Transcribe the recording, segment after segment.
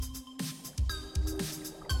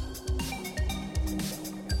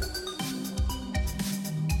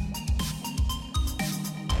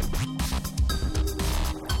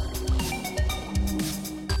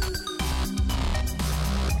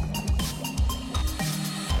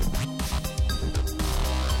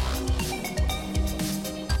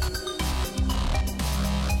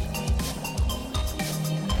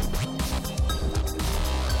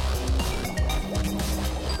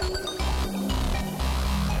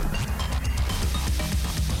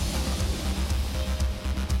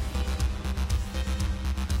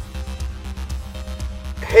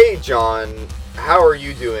John, how are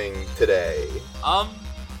you doing today?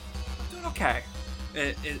 Doing okay.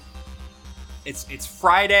 It's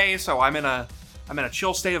Friday, so I'm in a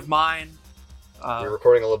chill state of mind. We're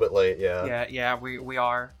recording a little bit late, yeah. Yeah, we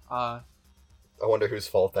are. I wonder whose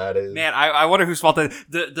fault that is. Man, I wonder whose fault that is.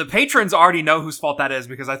 The patrons already know whose fault that is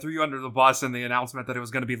because I threw you under the bus in the announcement that it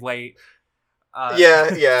was going to be late.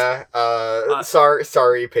 Yeah.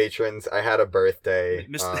 Sorry, patrons. I had a birthday.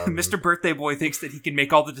 Mr. Birthday Boy thinks that he can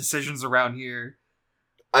make all the decisions around here.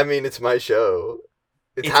 I mean, it's my show.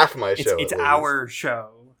 It's half my show. It's our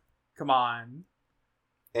show. Come on.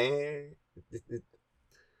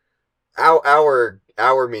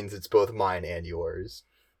 Our means it's both mine and yours.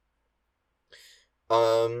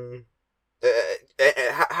 How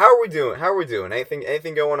are we doing?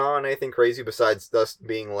 Anything going on? Anything crazy besides us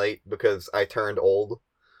being late because I turned old?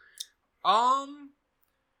 I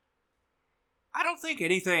don't think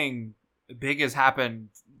anything big has happened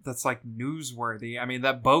that's like newsworthy. I mean,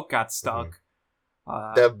 that boat got stuck.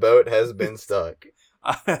 That boat has been stuck.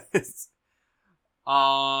 I'm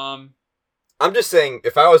just saying,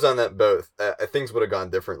 if I was on that boat, things would have gone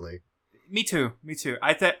differently. Me too.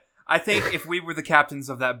 I think if we were the captains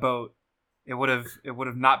of that boat, it would have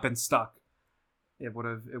not been stuck. It would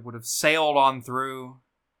have sailed on through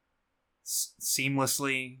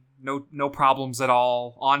seamlessly, no problems at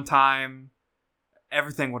all, on time.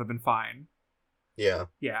 Everything would have been fine. Yeah.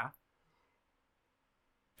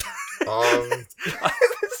 It's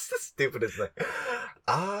the stupidest thing.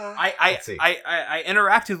 I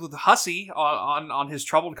interacted with Hussey on his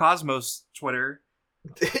Troubled Cosmos Twitter.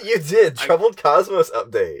 You did. Troubled Cosmos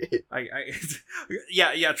update.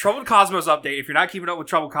 Yeah, Troubled Cosmos update. If you're not keeping up with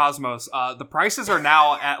Troubled Cosmos, the prices are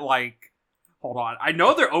now at like, hold on, I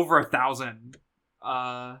know they're over 1,000.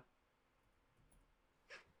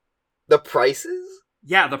 The prices?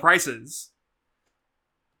 Yeah, the prices.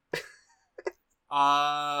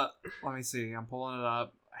 Let me see. I'm pulling it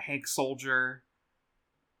up. Hank Soldier.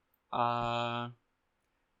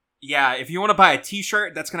 Yeah, if you want to buy a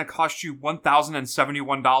t-shirt, that's going to cost you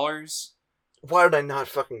 $1,071. Why did I not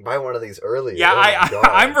fucking buy one of these earlier? Yeah,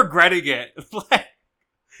 I'm regretting it.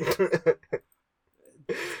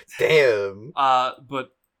 Damn. But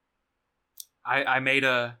I made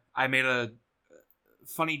a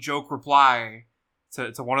funny joke reply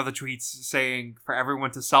to one of the tweets saying for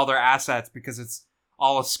everyone to sell their assets because it's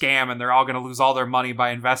all a scam and they're all going to lose all their money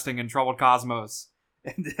by investing in Troubled Cosmos.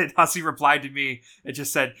 And Hussey replied to me and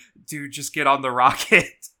just said, dude, just get on the rocket.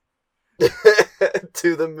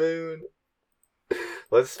 To the moon.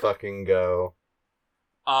 Let's fucking go.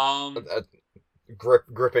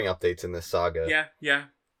 Gripping updates in this saga. Yeah.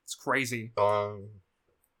 It's crazy.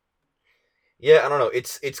 Yeah, I don't know.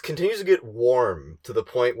 It's continues to get warm to the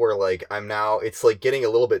point where like it's like getting a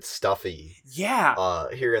little bit stuffy. Yeah.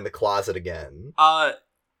 Here in the closet again.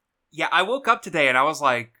 Yeah, I woke up today and I was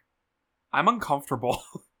like, I'm uncomfortable.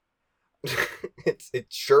 It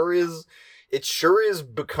sure is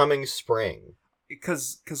becoming spring.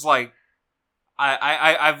 Cause like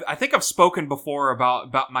I think I've spoken before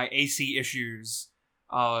about my AC issues.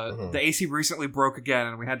 The AC recently broke again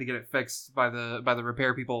and we had to get it fixed by the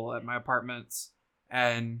repair people at my apartments.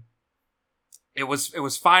 And it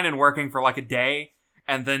was fine and working for like a day,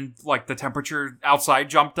 and then like the temperature outside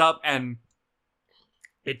jumped up and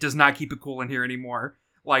it does not keep it cool in here anymore.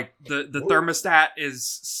 Like the thermostat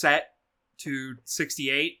is set to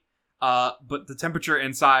 68, but the temperature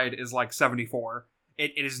inside is like 74.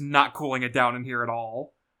 It is not cooling it down in here at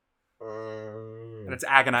all. And it's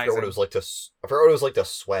agonizing. I forgot what it was like to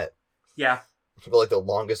sweat. Yeah. I feel like the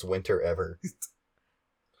longest winter ever.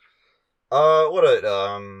 There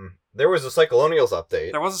was a Cyclonials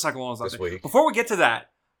update. There was a Cyclonials update this week. Before we get to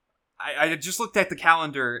that, I just looked at the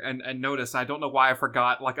calendar and noticed. I don't know why I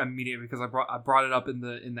forgot like immediately because I brought it up in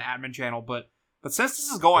the admin channel. But since this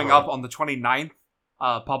is going up on the 29th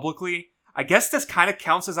publicly, I guess this kind of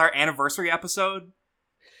counts as our anniversary episode.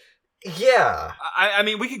 Yeah. I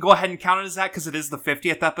mean, we could go ahead and count it as that because it is the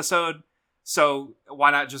 50th episode. So why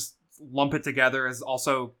not just lump it together as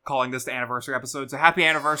also calling this the anniversary episode? So happy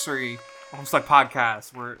anniversary, Homestuck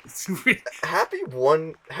Podcast.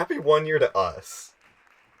 Happy one year to us.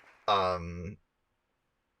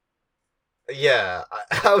 Yeah,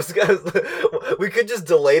 I was gonna. We could just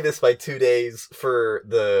delay this by 2 days for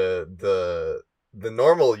the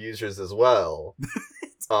normal users as well.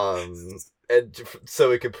 And so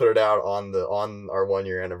we could put it out on our 1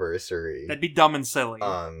 year anniversary. That'd be dumb and silly.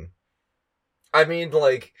 I mean,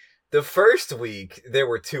 like the first week there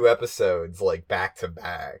were 2 episodes like back to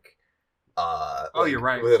back. You're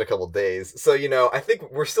right. Within a couple days. So, I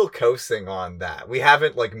think we're still coasting on that. We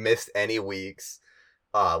haven't, like, missed any weeks.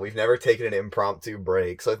 We've never taken an impromptu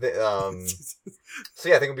break, so I think so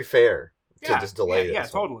yeah, I think it'd be fair to just delay this. Yeah,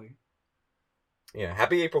 totally. Yeah,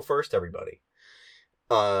 happy April 1st, everybody.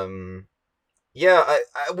 Yeah,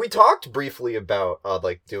 we talked briefly about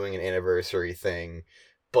like doing an anniversary thing,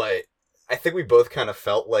 but I think we both kind of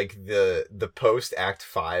felt like the post Act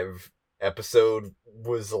 5 episode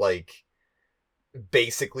was like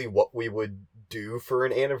basically what we would do for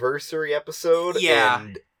an anniversary episode. Yeah.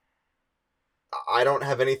 And I don't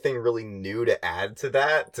have anything really new to add to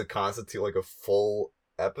that to constitute like a full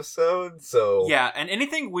episode. So yeah, and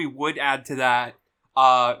anything we would add to that,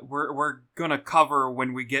 we're gonna cover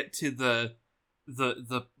when we get to the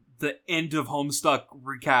end of Homestuck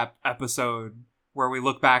recap episode, where we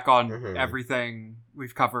look back on everything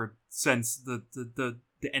we've covered since the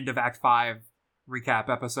end of Act 5 recap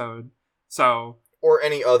episode. So, or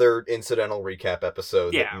any other incidental recap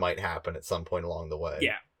episode that might happen at some point along the way.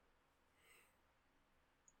 Yeah.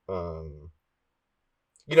 You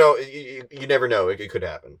know, you never know. It could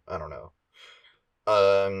happen. I don't know.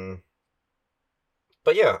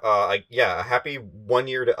 But yeah, happy 1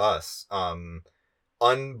 year to us.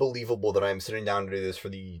 Unbelievable that I'm sitting down to do this for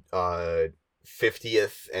the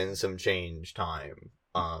 50th and some change time.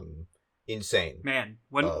 Insane. Man,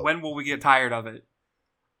 when will we get tired of it?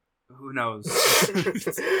 Who knows?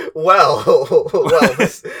 well,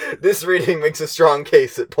 this reading makes a strong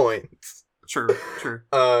case at points. True.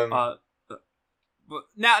 But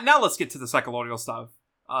now let's get to the Cyclonial stuff.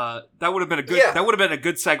 That would have been a good. Yeah. That would have been a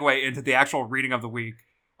good segue into the actual reading of the week.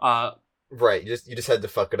 Right. You just had to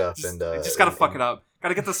fuck it up, just gotta fuck it up.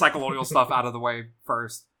 Gotta get the Cyclonial stuff out of the way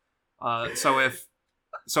first. So if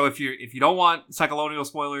you don't want Cyclonial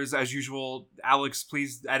spoilers, as usual, Alex,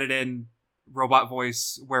 please edit in robot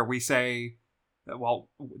voice where we say,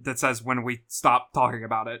 that says when we stop talking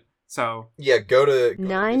about it. So yeah, go to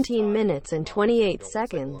 19 minutes and 28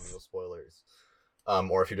 seconds. Spoilers.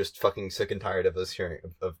 Or if you're just fucking sick and tired of us hearing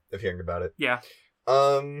about it. Yeah.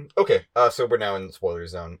 Okay. So we're now in the spoiler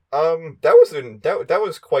zone. That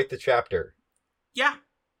was quite the chapter. Yeah.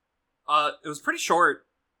 It was pretty short.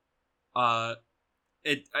 I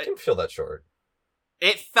didn't feel that short.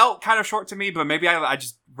 It felt kind of short to me, but maybe I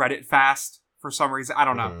just read it fast for some reason. I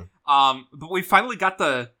don't know. But we finally got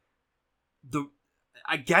the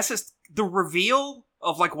I guess it's the reveal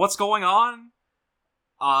of like what's going on.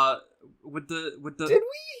 With the Did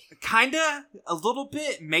we? Kinda a little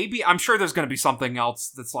bit, maybe. I'm sure there's gonna be something else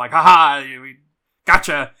that's like, haha, we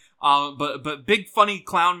gotcha. But big funny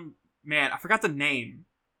clown man, I forgot the name.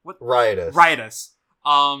 What? Riotous.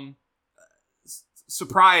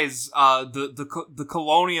 Surprise. The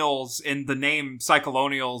colonials in the name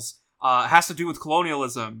Cyclonials has to do with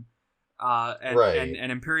colonialism,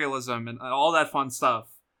 and imperialism and all that fun stuff.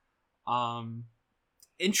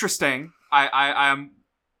 Interesting. I'm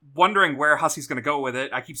wondering where Hussey's gonna go with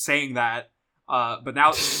it. I keep saying that, but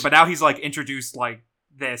now he's like introduced like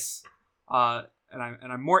this, and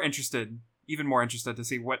I'm more interested, even more interested to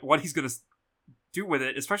see what he's gonna do with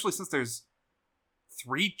it, especially since there's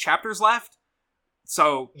 3 chapters left.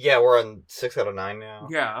 So yeah, we're on 6 out of 9 now.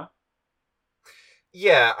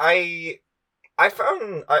 Yeah, I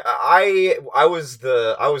found I was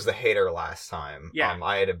the hater last time. Yeah.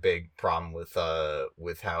 I had a big problem with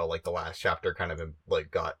how like the last chapter kind of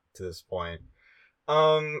like got to this point.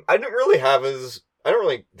 I don't really have as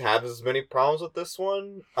many problems with this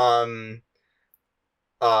one. I'm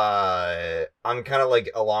kind of like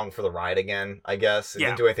along for the ride again, I guess. It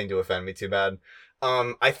didn't do anything to offend me too bad.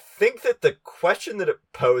 I think that the question that it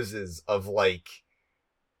poses of like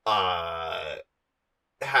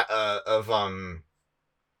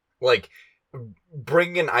like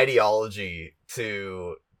bringing an ideology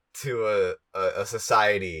to a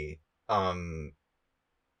society,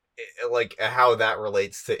 like how that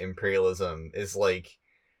relates to imperialism is like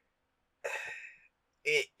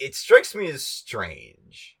it strikes me as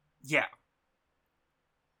strange. Yeah.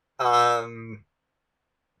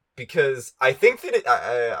 Because I think that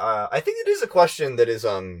I think it is a question that is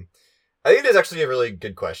I think it is actually a really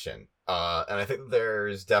good question. And I think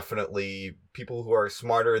there's definitely people who are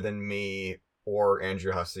smarter than me or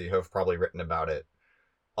Andrew Hussey who have probably written about it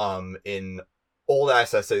in old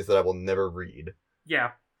ass essays that I will never read.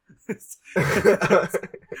 Yeah.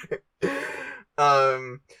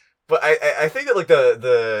 But I think that like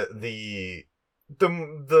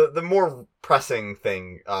the more pressing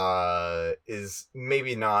thing is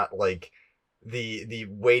maybe not like the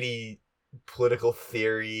weighty political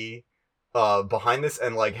theory behind this,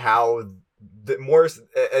 and like how the more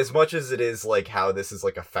as much as it is like how this is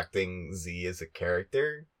like affecting Z as a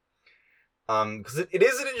character. Because it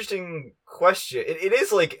is an interesting question. It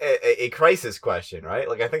is like a crisis question, right?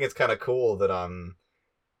 Like I think it's kind of cool that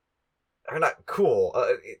or not cool.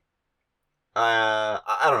 I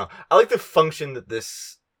don't know. I like the function that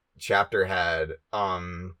this chapter had.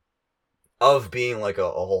 Of being like a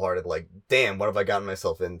wholehearted like, damn, what have I gotten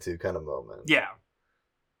myself into kind of moment. Yeah.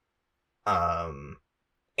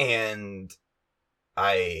 And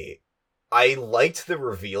I liked the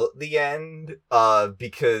reveal at the end,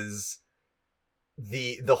 because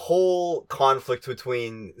the whole conflict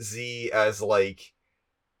between Z as like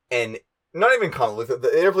an not even conflict,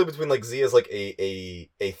 the interplay between like Z as like a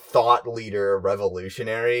thought leader,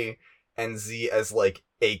 revolutionary, and Z as like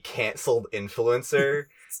a canceled influencer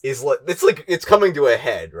is like it's coming to a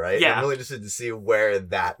head, right? Yeah. I'm really interested to see where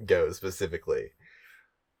that goes specifically.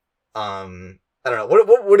 I don't know.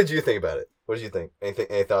 What did you think about it? What did you think?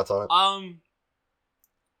 Any thoughts on it?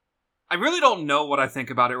 I really don't know what I think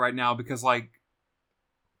about it right now because like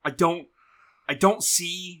I don't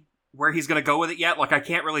see where he's gonna go with it yet. Like I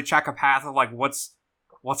can't really check a path of like what's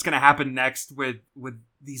gonna happen next with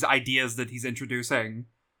these ideas that he's introducing.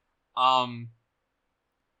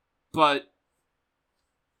 But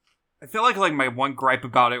I feel like my one gripe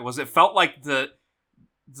about it was it felt like the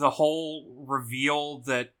whole reveal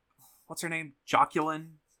that what's her name?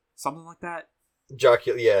 Joculyn? Something like that?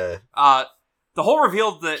 Joculyn, yeah. The whole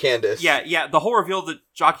reveal that Candace. Yeah, the whole reveal that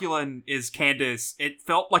Joculyn is Candace, it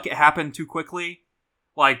felt like it happened too quickly.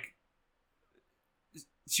 Like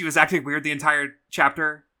she was acting weird the entire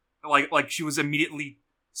chapter. Like she was immediately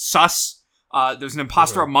sus. There's an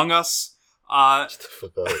imposter among us. Shut the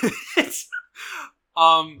fuck up.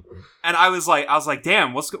 And I was like,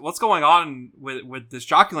 damn, what's going on with this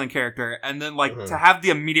Joculyn character? And then like to have the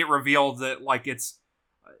immediate reveal that like it's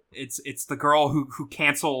the girl who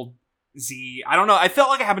canceled Z. I don't know. I felt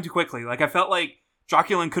like it happened too quickly. Like I felt like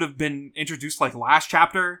Joculyn could have been introduced like last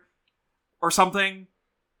chapter or something,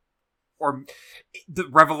 or the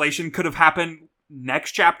revelation could have happened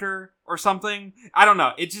next chapter or something. I don't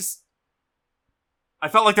know. It just I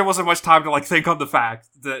felt like there wasn't much time to like think on the fact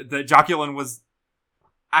that Joculyn was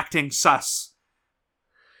acting sus.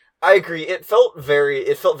 I agree. It felt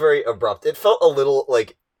very abrupt. It felt a little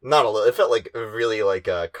like not a little. It felt like really like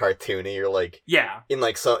cartoony or like in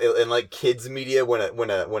like some in like kids media when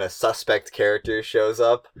a suspect character shows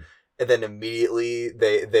up and then immediately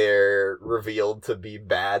they're revealed to be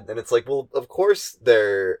bad, and it's like, well, of course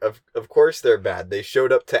they're bad. They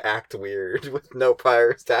showed up to act weird with no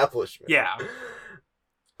prior establishment. Yeah.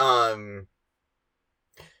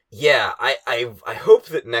 Yeah, I hope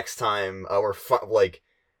that next time I hope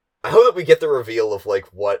that we get the reveal of like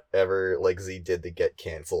whatever like Z did to get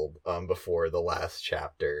canceled before the last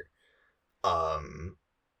chapter.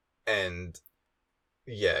 And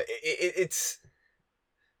yeah, it's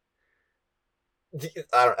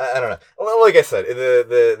I don't know. Well, like I said,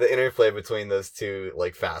 the interplay between those two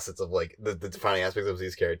like facets of like the defining aspects of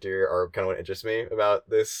Z's character are kind of what interests me about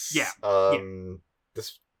this.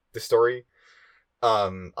 This story.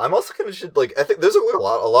 I'm also kind of like, I think there's a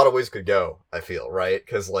lot of ways it could go, I feel, right?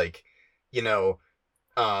 Because like, you know,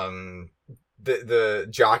 the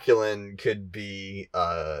Joculyn could be,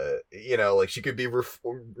 you know, like she could be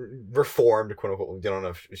reformed, quote unquote. I don't know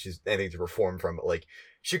if she's anything to reform from, but like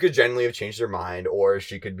she could genuinely have changed her mind, or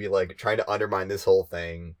she could be like trying to undermine this whole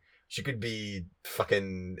thing. She could be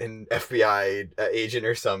fucking an FBI agent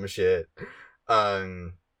or some shit.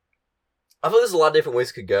 I thought there's a lot of different ways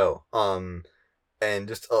it could go. And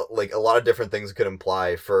just like a lot of different things it could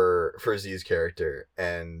imply for Z's character.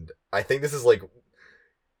 And I think this is like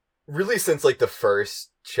really since like the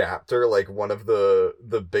first chapter, like one of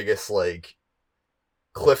the biggest like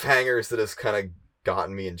cliffhangers that has kind of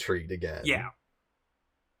gotten me intrigued again. Yeah.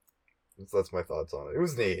 So that's my thoughts on it. It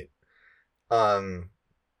was neat.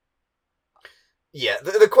 Yeah,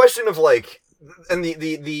 the question of like, and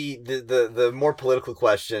the more political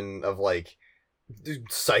question of like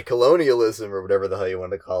psychocolonialism or whatever the hell you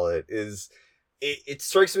want to call it is, it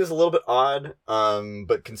strikes me as a little bit odd.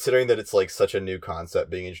 But considering that it's like such a new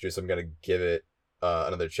concept being introduced, I'm gonna give it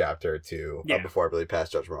another chapter or two before I really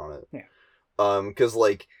pass judgment on it. Yeah. Because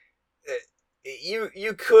like you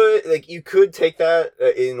could take that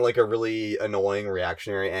in like a really annoying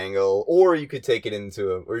reactionary angle, or you could take it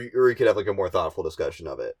into or you could have like a more thoughtful discussion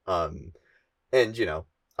of it. And you know,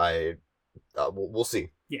 we'll see.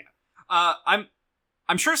 Yeah.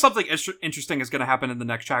 I'm sure something interesting is going to happen in the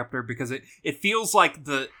next chapter, because it feels like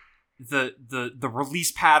the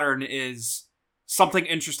release pattern is something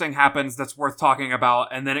interesting happens that's worth talking about,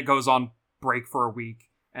 and then it goes on break for a week,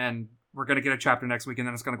 and we're going to get a chapter next week, and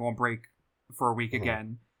then it's going to go on break for a week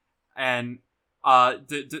again. And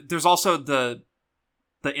There's also the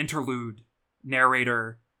interlude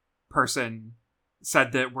narrator person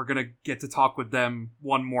said that we're gonna get to talk with them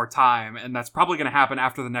one more time, and that's probably gonna happen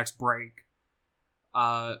after the next break.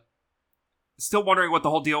 Still wondering what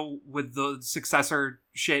the whole deal with the successor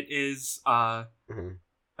shit is. I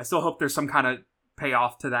still hope there's some kind of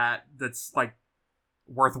payoff to that that's like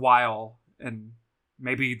worthwhile, and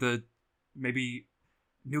maybe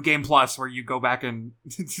New Game Plus where you go back and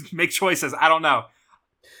make choices. I don't know.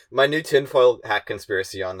 My new tinfoil hat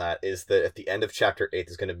conspiracy on that is that at the end of chapter 8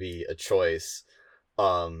 there's going to be a choice,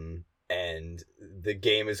 and the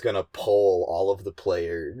game is going to poll all of the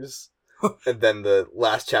players. And then the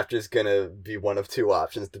last chapter is going to be one of two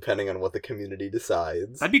options depending on what the community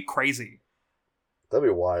decides. That'd be crazy. That'd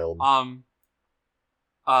be wild.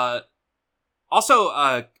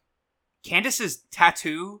 Also, Candace's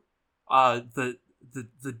tattoo, the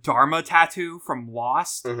Dharma tattoo from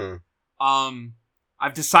Lost.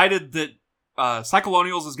 I've decided that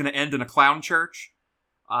Cyclonials is going to end in a clown church.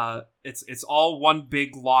 It's all one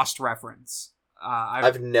big Lost reference.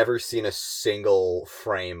 I've never seen a single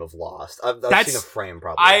frame of Lost. I've seen a frame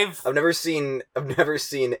probably. I've never seen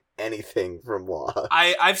anything from Lost.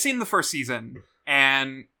 I've seen the first season,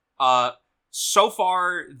 and so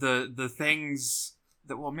far the things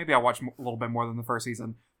that, well, maybe I watched a little bit more than the first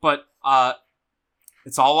season, but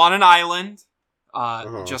it's all on an island,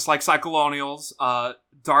 just like Cyclonials.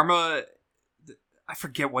 Dharma, I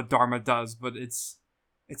forget what Dharma does, but it's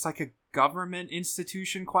like a government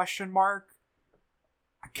institution ?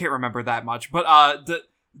 I can't remember that much, but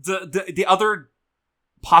the other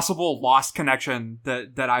possible Lost connection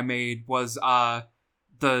that I made was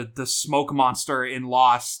the smoke monster in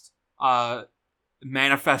Lost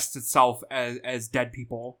manifests itself as dead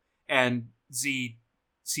people, and Z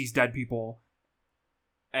sees dead people,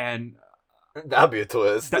 and that'd be a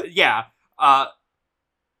twist.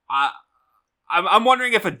 I'm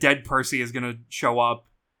wondering if a dead Percy is gonna show up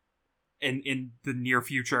in the near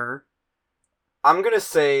future. I'm gonna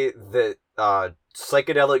say that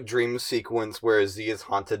psychedelic dream sequence where Z is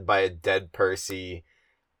haunted by a dead Percy,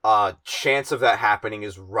 chance of that happening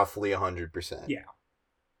is roughly 100%. Yeah.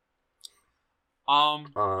 I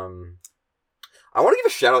want to give a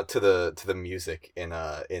shout out to the music in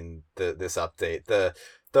this update. The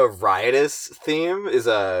Riotous theme is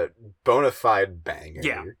a bona fide banger.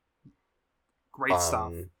 Yeah. Great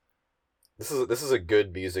stuff. This is a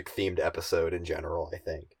good music themed episode in general, I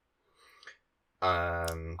think. I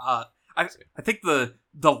think the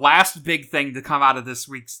last big thing to come out of this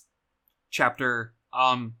week's chapter,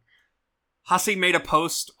 Hasi made a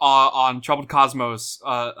post on Troubled Cosmos.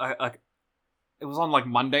 It was on like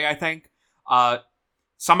Monday, I think.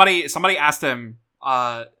 Somebody asked him.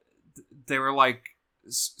 They were like,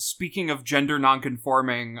 speaking of gender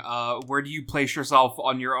nonconforming, where do you place yourself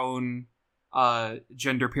on your own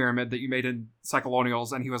gender pyramid that you made in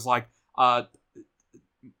Cyclonials? And he was like,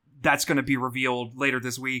 that's going to be revealed later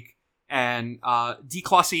this week. And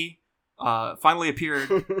D-Clussy finally appeared.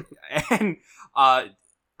 And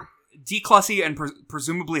D-Clussy and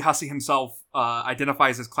presumably Hasi himself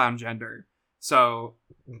identifies as clown gender. So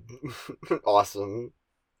awesome.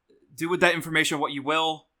 Do with that information what you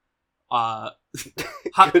will.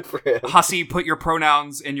 Good for him. Hasi, put your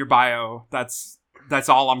pronouns in your bio. That's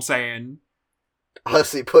all I'm saying.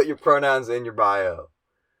 Hasi, put your pronouns in your bio.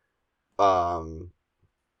 I'm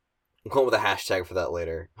going with a hashtag for that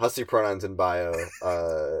later. Hasi pronouns in bio.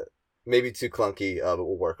 Maybe too clunky, but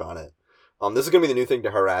we'll work on it. This is gonna be the new thing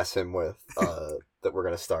to harass him with. That we're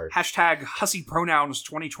gonna start. Hashtag Hasi pronouns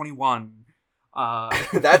 2021.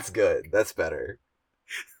 That's good. That's better.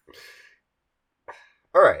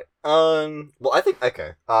 All right. Well, I think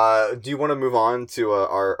okay. Do you want to move on to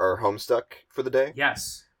our Homestuck for the day?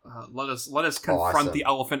 Yes. Let us confront the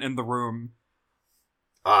elephant in the room.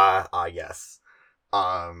 Yes.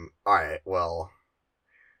 All right. Well,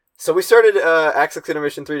 so we started Act 6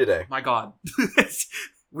 Intermission 3 today. My God,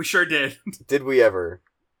 we sure did. Did we ever?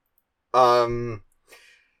 So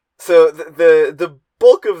the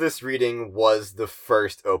bulk of this reading was the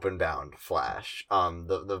first open-bound Flash.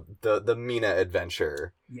 The Mina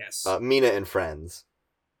adventure. Yes. Mina and Friends.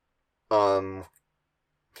 I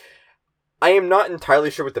am not entirely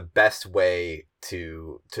sure what the best way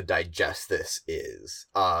to digest this is.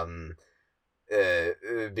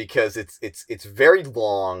 Because it's very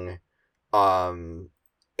long, and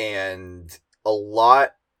a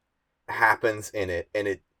lot happens in it, and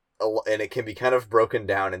it can be kind of broken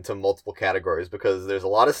down into multiple categories because there's a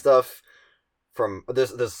lot of stuff from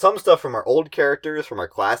there's some stuff from our old characters, from our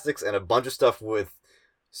classics, and a bunch of stuff with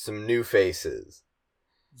some new faces.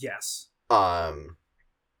 Yes.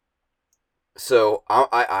 So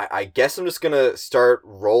I guess I'm just gonna start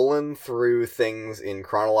rolling through things in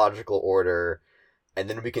chronological order, and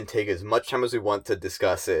then we can take as much time as we want to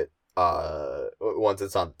discuss it. Once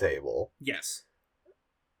it's on the table. Yes.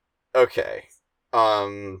 Okay.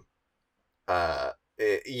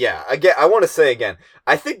 Yeah. Again, I want to say again.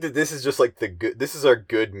 I think that this is just like the good. This is our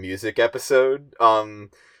good music episode.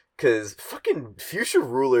 Because fucking Fuchsia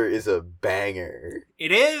Ruler is a banger.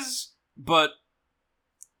 It is, but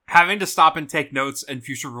having to stop and take notes and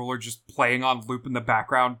Fuchsia Ruler just playing on loop in the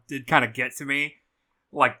background did kind of get to me.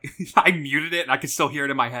 Like, I muted it and I could still hear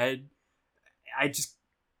it in my head.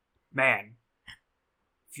 Man.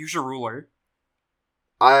 Fuchsia Ruler.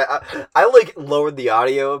 I like lowered the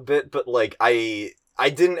audio a bit, but like I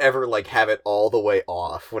didn't ever like have it all the way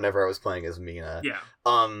off whenever I was playing as Mina. Yeah.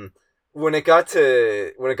 When it got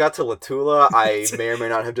to Latula, I may or may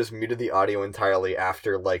not have just muted the audio entirely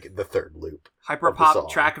after like the third loop. Hyperpop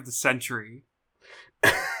track of the century.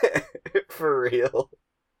 For real.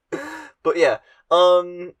 But yeah.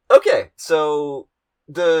 Okay, so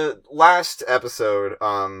the last episode,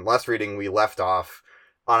 last reading, we left off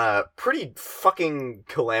on a pretty fucking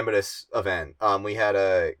calamitous event. We had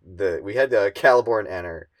Caliborn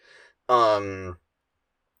enter.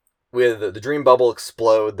 With the dream bubble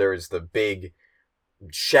explode, there's the big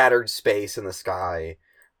shattered space in the sky.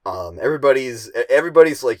 Everybody's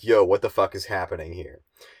like, yo, what the fuck is happening here?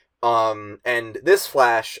 And this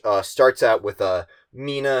flash starts out with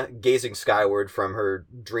Mina gazing skyward from her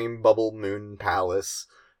dream bubble moon palace.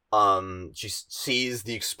 She sees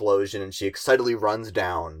the explosion and she excitedly runs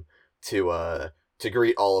down to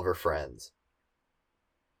greet all of her friends.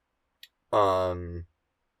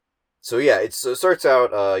 So yeah, it starts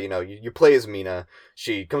out, you play as Mina.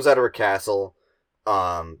 She comes out of her castle.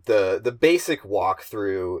 The basic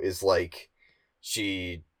walkthrough is like,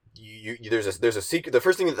 there's a secret. The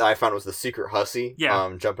first thing that I found was the secret hussy.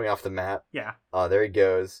 Yeah. Jumping off the map. Yeah. There he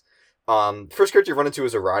goes. First character you run into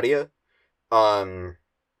is Aradia.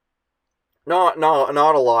 Not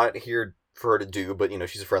a lot here for her to do, but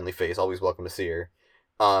she's a friendly face. Always welcome to see her.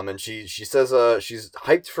 And she says she's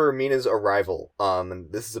hyped for Mina's arrival.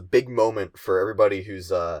 And this is a big moment for everybody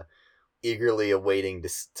who's eagerly awaiting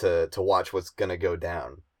to watch what's gonna go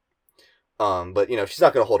down. But she's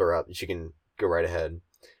not gonna hold her up. She can go right ahead.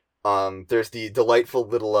 There's the delightful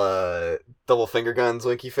little double finger guns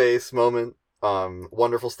winky face moment.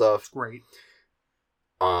 Wonderful stuff. Great.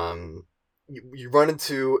 You run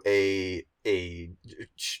into a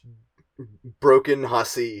broken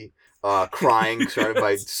hussy, crying, surrounded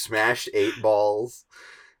by smashed 8 balls.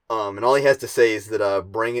 And all he has to say is that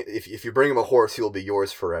if you bring him a horse, he will be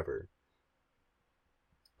yours forever.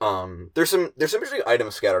 There's some interesting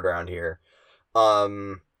items scattered around here. I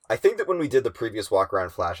think that when we did the previous walk around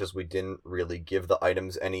flashes, we didn't really give the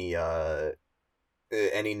items any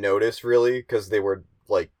notice really, because they were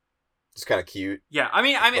like just kind of cute. Yeah, I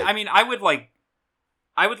mean, I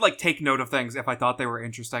would take note of things if I thought they were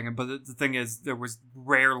interesting, but the thing is, there was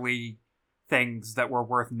rarely things that were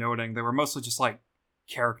worth noting. They were mostly just like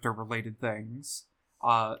character related things.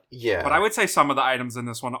 Yeah, but I would say some of the items in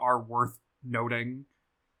this one are worth noting.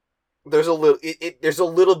 There's a little, there's a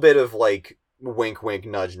little bit of like wink, wink,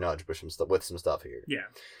 nudge, nudge with some stuff here. Yeah.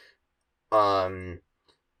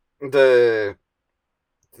 The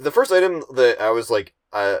first item that I was like,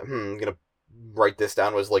 I'm gonna write this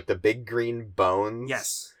down, was like the big green bones.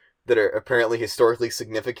 Yes. That are apparently historically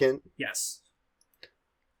significant. Yes.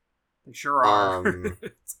 They sure are.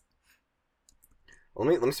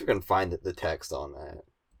 Let me see if I can find the text on that.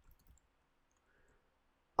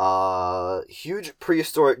 Huge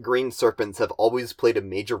prehistoric green serpents have always played a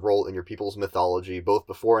major role in your people's mythology, both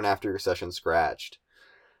before and after your session scratched.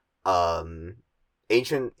 Ancient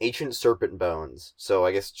serpent bones. So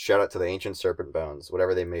I guess shout out to the ancient serpent bones,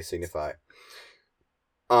 whatever they may signify.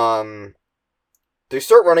 You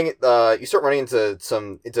start running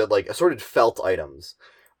into like assorted felt items.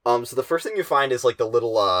 So the first thing you find is like the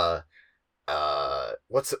little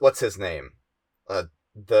what's his name? The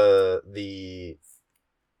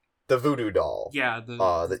voodoo doll. Yeah,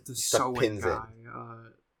 the sewing pins guy.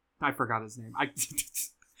 I forgot his name.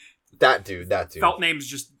 That dude. Felt names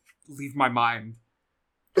just leave my mind.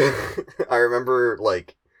 I remember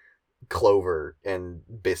like Clover and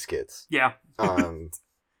Biscuits. Yeah. And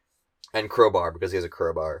Crowbar, because he has a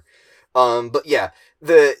crowbar. But yeah,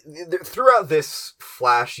 the throughout this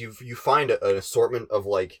flash, you find an assortment of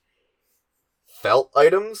like felt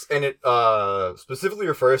items, and it specifically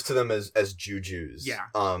refers to them as jujus. Yeah.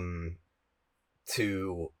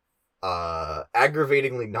 To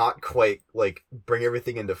aggravatingly not quite like bring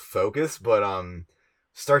everything into focus, but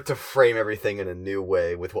start to frame everything in a new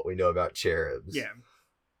way with what we know about cherubs. Yeah.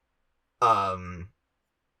 I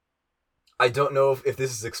don't know if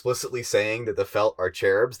this is explicitly saying that the Felt are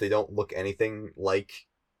cherubs. They don't look anything like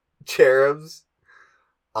cherubs.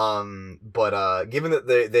 But given that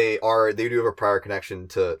they do have a prior connection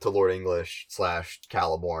to Lord English /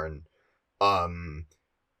 Caliborn, I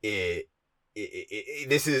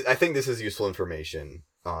think this is useful information,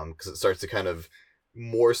 because it starts to kind of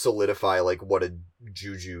more solidify like what a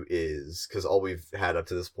juju is, because all we've had up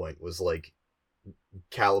to this point was like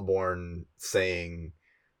Caliborn saying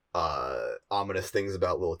ominous things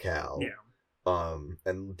about Lil Cal,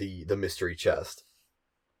 and the mystery chest.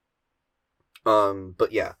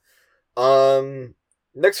 But yeah,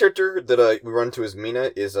 next character that we run into as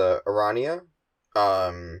Mina is Arania,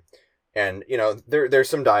 and you know there's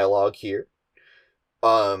some dialogue here.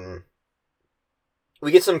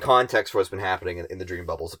 We get some context for what's been happening in the dream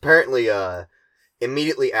bubbles. Apparently,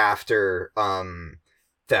 immediately after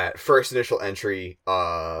that first initial entry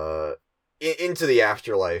into the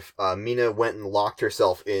afterlife, Mina went and locked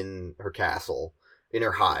herself in her castle, in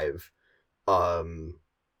her hive, and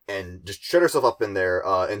just shut herself up in there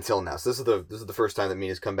until now. So this is the first time that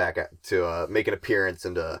Mina's come back to make an appearance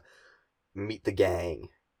and to meet the gang.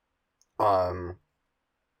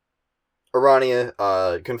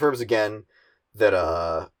 Arania confirms again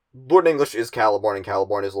that Lord English is Caliborn and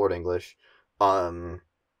Caliborn is Lord English.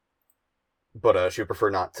 But she would prefer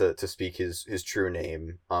not to speak his true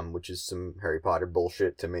name, which is some Harry Potter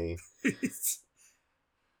bullshit to me.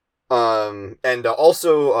 And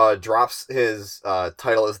also drops his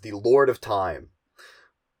title as the Lord of Time.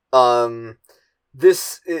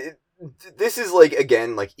 This is like,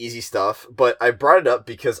 again, like easy stuff, but I brought it up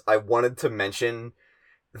because I wanted to mention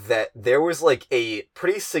that there was like a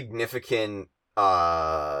pretty significant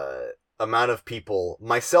amount of people,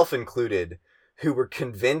 myself included, who were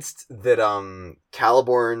convinced that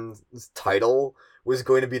Caliborn's title was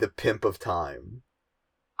going to be the Pimp of Time.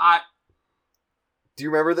 Do you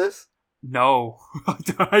remember this? No,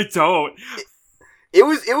 I don't. It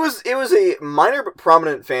was a minor but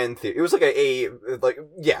prominent fan theory. It was like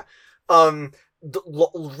yeah.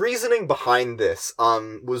 The reasoning behind this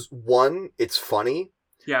was, one, it's funny.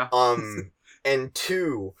 Yeah. And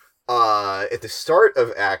two, at the start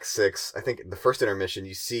of Act 6, I think the first intermission,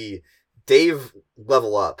 you see Dave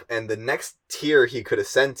level up, and the next tier he could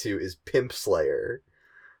ascend to is Pimp Slayer.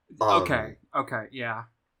 Okay, yeah.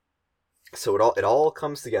 So it all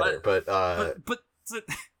comes together, but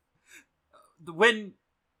when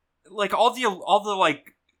like all the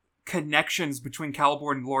like connections between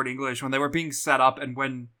Caliborn and Lord English, when they were being set up, and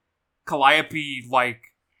when Calliope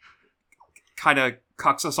like kind of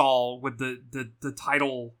cucks us all with the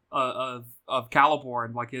title of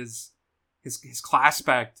Caliborn, like his class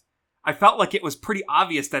spect, I felt like it was pretty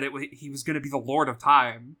obvious that he was going to be the Lord of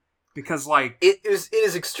Time, because like it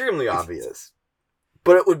is extremely obvious.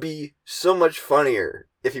 But it would be so much funnier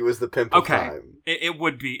if he was the Pimp of Time. It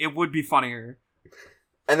would be funnier.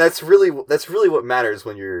 And that's really what matters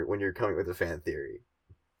when you're coming with a fan theory.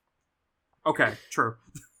 Okay, true.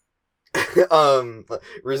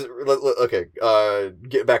 Okay,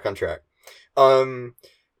 get back on track.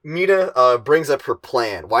 Mina brings up her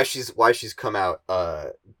plan, why she's come out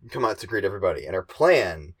to greet everybody, and her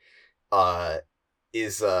plan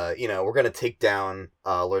is we're gonna take down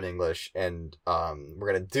Lord English, and we're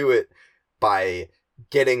gonna do it by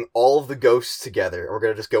getting all of the ghosts together, and we're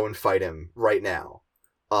gonna just go and fight him right now.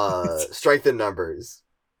 Strength in numbers.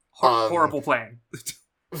 Horrible plan.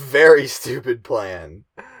 Very stupid plan.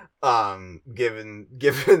 Given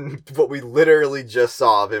what we literally just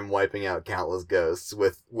saw of him wiping out countless ghosts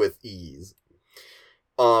with ease.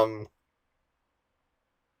 Arania's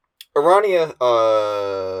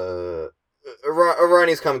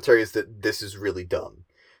commentary is that this is really dumb.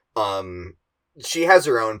 She has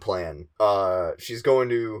her own plan. She's going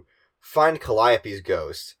to find Calliope's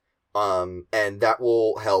ghost, and that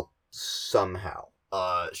will help somehow.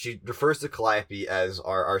 She refers to Calliope as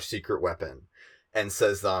our secret weapon, and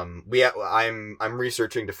says, I'm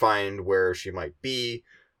researching to find where she might be,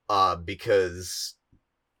 because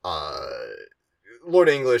Lord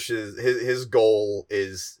English is his goal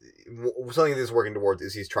is something that he's working towards,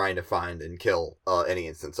 is he's trying to find and kill any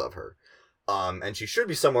instance of her. And she should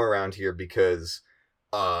be somewhere around here, because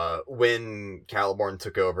when Caliborn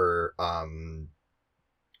took over,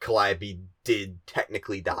 Calliope did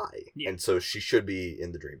technically die, and so she should be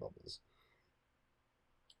in the dream bubbles.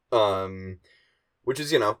 Which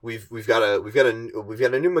is, we've got a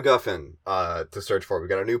new MacGuffin to search for. We've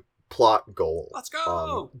got a new plot goal. Let's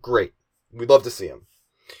go. Great. We'd love to see him.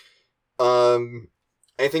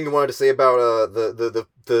 Anything you wanted to say about the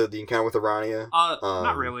encounter with Arania?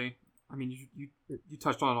 Not really. I mean, you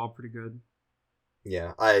touched on it all pretty good.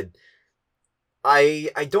 Yeah, I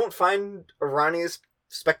don't find Arania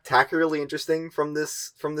spectacularly interesting from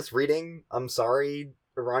this reading. I'm sorry,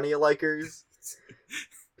 Arania likers.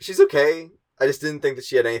 She's okay. I just didn't think that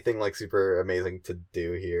she had anything like super amazing to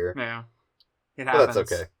do here. Yeah, it happens. But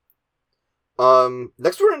that's okay.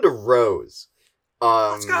 Next we're into Rose.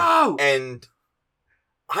 Let's go! And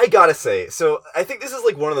I gotta say, so I think this is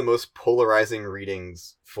like one of the most polarizing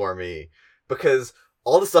readings for me, because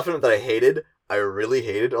all the stuff in it that I hated, I really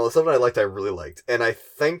hated. All the stuff that I really liked. And I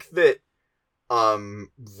think that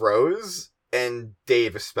Rose and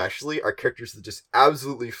Dave especially are characters that just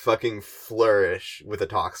absolutely fucking flourish with a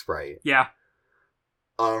talk sprite. Yeah.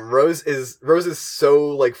 Rose is so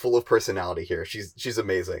like full of personality here. She's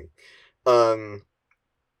amazing.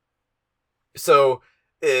 So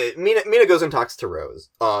Mina goes and talks to Rose.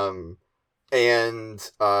 And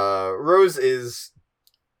Rose is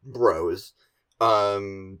Rose.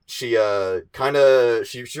 She rolls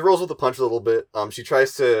with the punch a little bit. She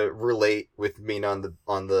tries to relate with Mina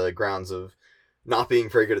on the grounds of not being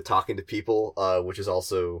very good at talking to people, which is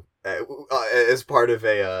also as part of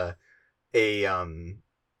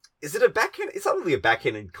is it a backhand? It's not really a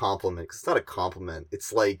backhanded compliment, because it's not a compliment.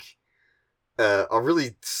 It's like a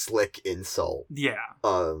really slick insult. Yeah.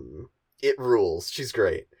 It rules. She's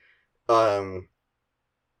great. She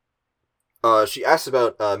asks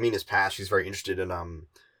about Mina's past. She's very interested in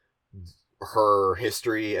her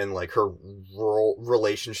history and like her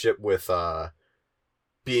relationship with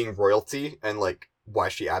being royalty, and like why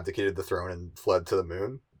she abdicated the throne and fled to the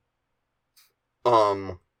moon.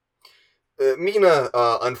 Mina,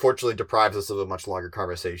 unfortunately, deprives us of a much longer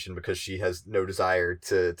conversation because she has no desire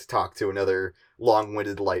to talk to another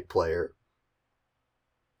long-winded light player.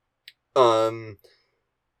 When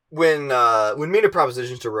Mina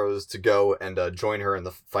propositions to Rose to go and join her in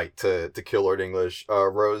the fight to kill Lord English,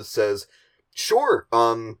 Rose says, "Sure,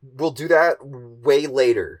 we'll do that way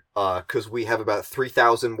later, because we have about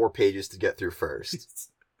 3,000 more pages to get through first."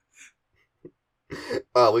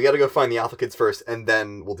 We gotta go find the Alpha Kids first, and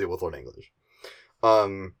then we'll deal with Lord English.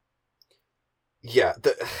 Yeah,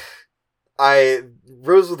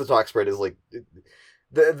 Rose with the talk spread is like,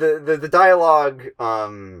 the dialogue,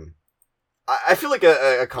 I feel like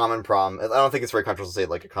a common problem, I don't think it's very controversial to say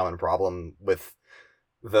like a common problem with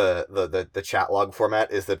the chat log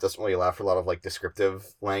format is that it doesn't really allow for a lot of like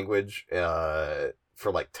descriptive language, for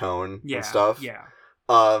like tone and stuff. Yeah.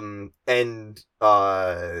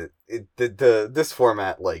 This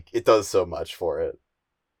format, like, it does so much for it.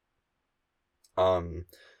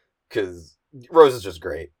 Cause Rose is just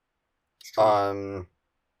great. Any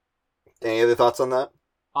other thoughts on that?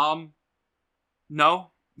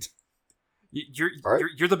 No.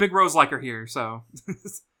 You're the big Rose liker here, so.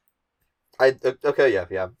 Okay,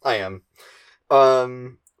 yeah, I am.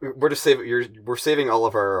 We're just we're saving all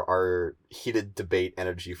of our heated debate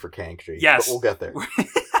energy for Kanktree. Yes. But we'll get there.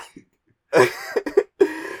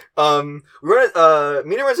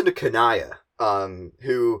 Mina runs into Kanaya,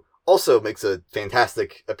 who also makes a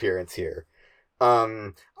fantastic appearance here.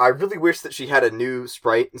 I really wish that she had a new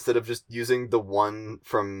sprite instead of just using the one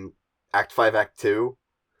from Act 5, Act 2.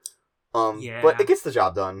 But it gets the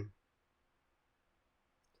job done.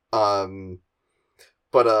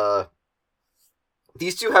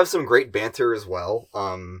 These two have some great banter as well.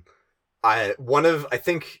 I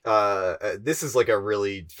think this is like a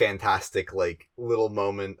really fantastic like little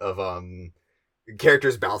moment of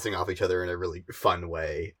characters bouncing off each other in a really fun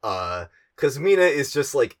way. 'Cause Mina is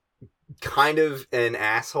just like kind of an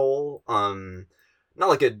asshole. Not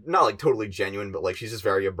like totally genuine, but like she's just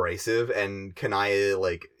very abrasive, and Kanaya,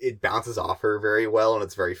 like, it bounces off her very well, and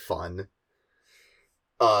it's very fun.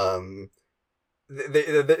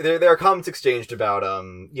 There are comments exchanged about,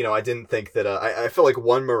 I didn't think that, I felt like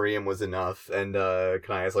one Mariam was enough, and,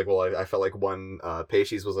 Kanaya's like, well, I felt like one,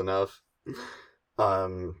 Peixes was enough.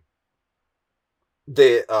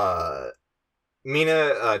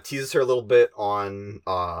 Mina, teases her a little bit on,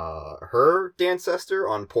 her Dancester,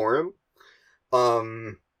 on Porum.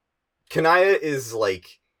 Kanaya is,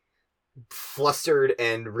 like, flustered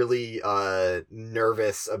and really,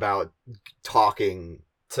 nervous about talking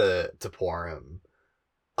to Porum,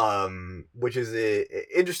 which is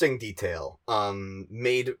a interesting detail,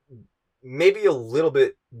 made maybe a little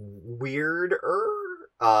bit weirder,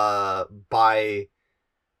 by,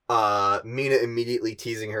 Mina immediately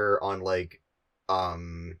teasing her on, like,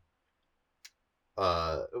 Kanaya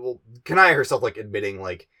herself, like, admitting,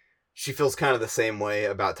 like, she feels kind of the same way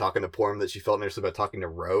about talking to Porum that she felt initially about talking to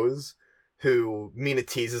Rose, who Mina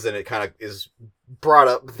teases, and it kind of is brought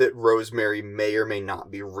up that Rosemary may or may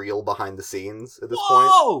not be real behind the scenes at this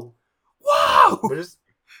point. Whoa! Which is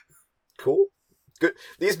cool. Good.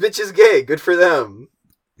 These bitches gay. Good for them.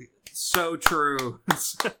 So true.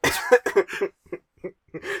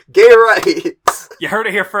 Gay rights. You heard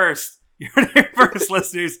it here first.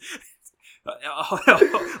 Listeners. A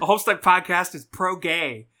Homestuck podcast is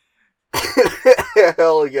pro-gay.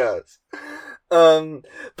 Hell yes.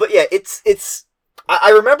 But yeah, it's.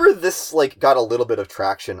 I remember this like got a little bit of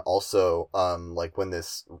traction also. Like when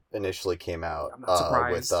this initially came out. I'm not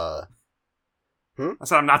surprised. With I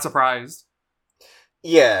said I'm not surprised.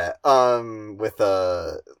 Yeah. With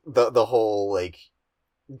the whole like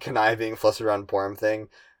conniving, fuss around porn thing.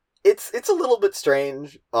 It's a little bit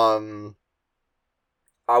strange. I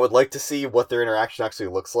would like to see what their interaction actually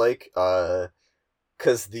looks like.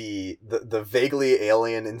 Because the vaguely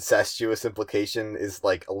alien incestuous implication is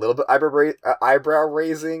like a little bit eyebrow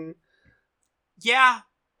raising. Yeah.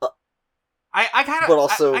 I kind of. But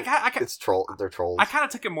also, it's they're trolls. I kind of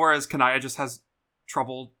took it more as Kanaya just has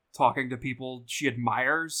trouble talking to people she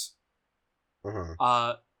admires. Mm-hmm.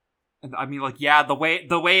 And I mean, like, yeah, the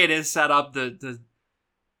way it is set up,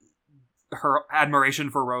 her admiration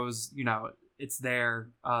for Rose, you know, it's there.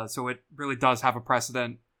 So it really does have a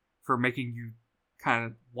precedent for making you kind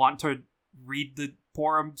of want to read the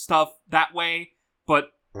Porum stuff that way.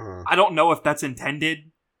 But I don't know if that's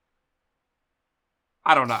intended.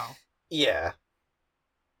 I don't know. Yeah.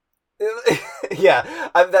 Yeah.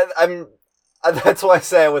 That's why I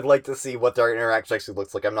say I would like to see what their interaction actually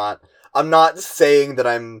looks like. I'm not saying that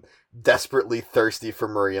I'm desperately thirsty for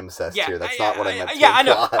Miriam Cest here. That's not what I meant to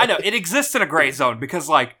imply. I know. It exists in a gray zone because,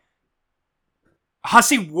 like,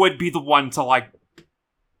 Hussey would be the one to, like,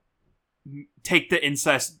 take the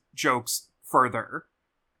incest jokes further.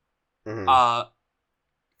 Because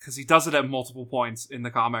he does it at multiple points in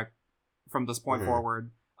the comic from this point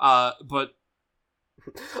forward. But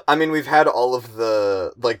I mean, we've had all of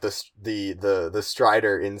the like the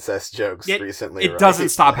Strider incest jokes recently. It doesn't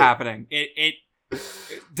stop happening.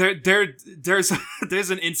 There's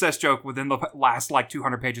an incest joke within the last like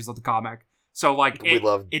 200 pages of the comic. So like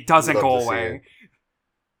it doesn't go away.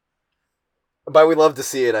 But we love to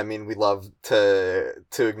see it. I mean, we love to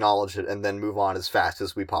acknowledge it and then move on as fast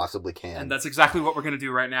as we possibly can. And that's exactly what we're gonna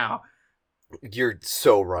do right now. You're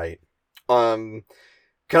so right.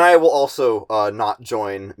 Kanaya will also not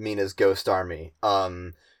join Mina's ghost army.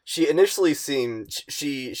 She initially seemed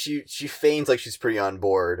she feigns like she's pretty on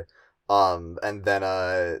board, and then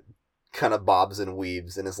kind of bobs and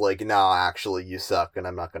weaves and is like, "No, actually, you suck, and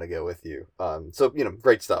I'm not gonna go with you." So you know,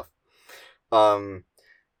 great stuff.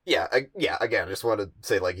 Yeah. Again, I just wanted to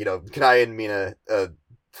say, like, you know, Kanaya and Mina,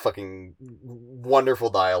 fucking wonderful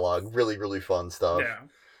dialogue, really, really fun stuff. Yeah.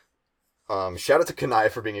 Shout out to Kanaya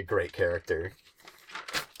for being a great character.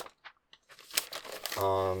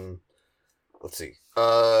 Let's see.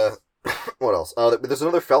 What else? There's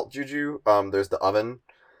another felt juju. There's the oven,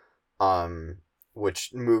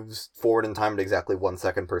 which moves forward in time at exactly 1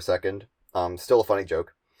 second per second. Still a funny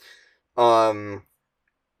joke.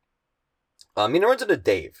 Mina runs into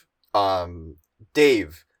Dave.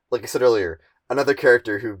 Dave, like I said earlier, another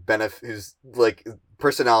character whose like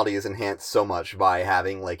personality is enhanced so much by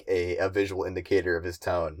having like a visual indicator of his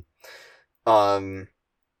tone.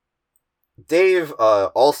 Dave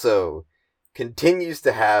also continues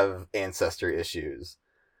to have ancestor issues.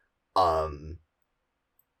 He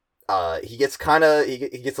gets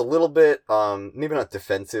he gets a little bit maybe not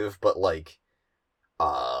defensive, but like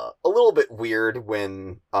a little bit weird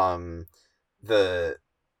when the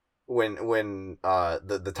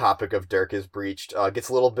topic of Dirk is breached. Gets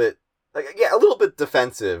a little bit a little bit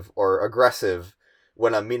defensive or aggressive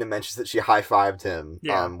when Mina mentions that she high-fived him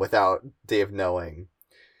without Dave knowing.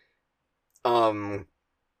 A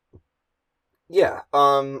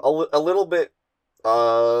little bit,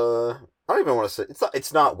 I don't even want to say,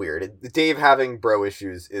 it's not weird. Dave having bro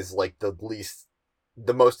issues is like the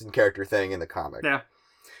most in character thing in the comic. Yeah.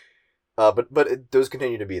 But those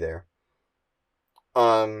continue to be there.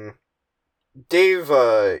 Dave,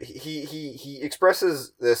 he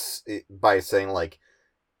expresses this by saying like,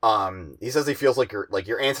 he says he feels like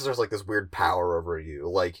your ancestors like this weird power over you.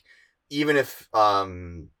 Like, even if,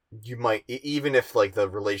 even if like the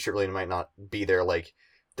relationship really might not be there, like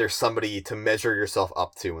there's somebody to measure yourself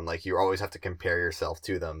up to, and like you always have to compare yourself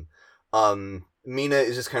to them. Mina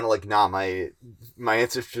is just kind of like, nah, my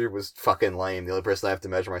ancestry was fucking lame. The only person I have to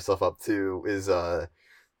measure myself up to is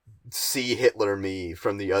see Hitler me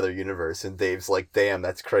from the other universe. And Dave's like, damn,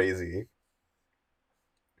 that's crazy.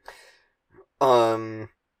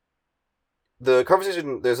 the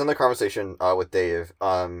conversation, there's another conversation with Dave.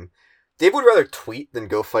 Dave would rather tweet than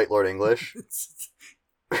go fight Lord English.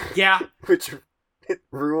 Yeah. Which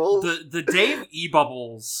rules. The Dave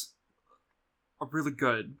e-bubbles are really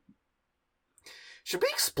good. Should we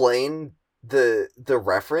explain the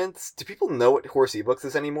reference? Do people know what Horse eBooks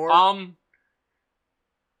is anymore? I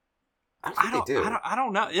don't think they do. I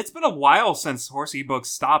don't know. It's been a while since Horse eBooks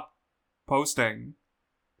stopped posting.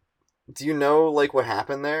 Do you know, like, what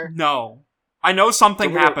happened there? No. I know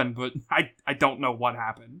something happened, but I don't know what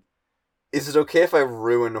happened. Is it okay if I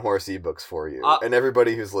ruin Horse eBooks for you and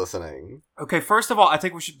everybody who's listening? Okay, first of all, I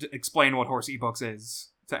think we should explain what Horse eBooks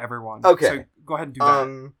is to everyone. Okay. So go ahead and do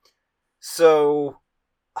that. So,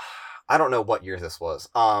 I don't know what year this was.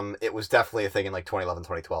 It was definitely a thing in, like, 2011,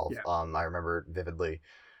 2012. Yeah. I remember vividly.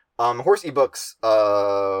 Horse eBooks,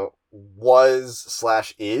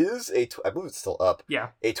 was/is I believe it's still up. Yeah.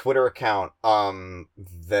 A Twitter account,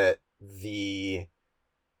 that the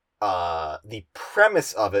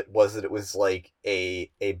premise of it was that it was like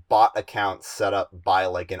a bot account set up by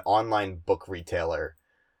like an online book retailer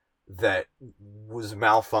that was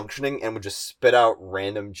malfunctioning and would just spit out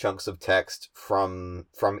random chunks of text from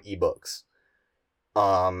ebooks.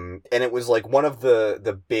 And it was like one of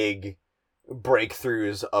the big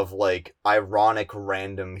breakthroughs of like ironic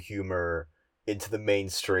random humor into the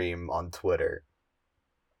mainstream on Twitter.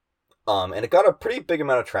 And it got a pretty big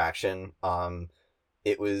amount of traction.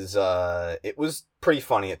 It was pretty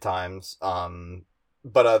funny at times.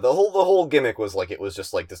 But the whole gimmick was like it was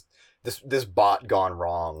just like this bot gone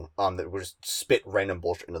wrong. That would just spit random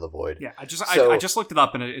bullshit into the void. Yeah, I just looked it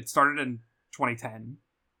up and it started in 2010.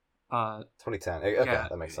 2010. Okay, yeah,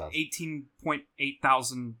 that makes sense. 18.8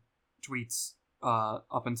 thousand tweets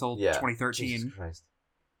up until 2013. Jesus Christ.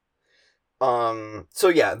 So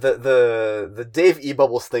yeah, the Dave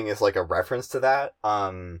eBubbles thing is like a reference to that.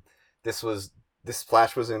 This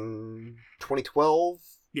Flash was in 2012?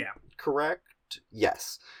 Yeah. Correct?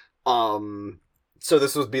 Yes. So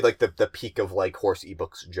this would be like the peak of like Horse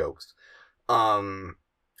eBooks jokes. So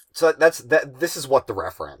this is what the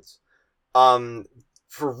reference.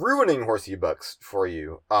 For ruining Horse eBooks for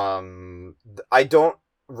you, I don't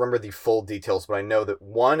remember the full details, but I know that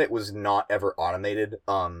one, it was not ever automated.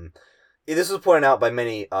 This was pointed out by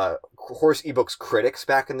many Horse eBooks critics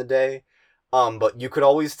back in the day. But you could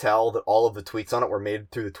always tell that all of the tweets on it were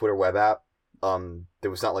made through the Twitter web app.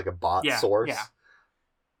 There was not like a bot source. Yeah.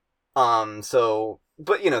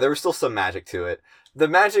 But there was still some magic to it. The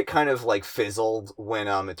magic kind of like fizzled when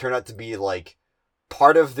it turned out to be like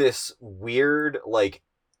part of this weird like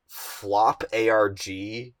flop ARG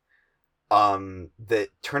that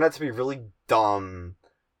turned out to be really dumb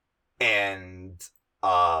and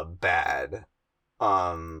bad.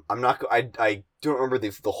 I don't remember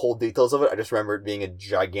the whole details of it. I just remember it being a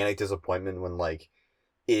gigantic disappointment when like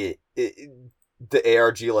the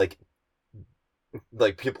ARG like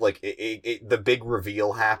people like the big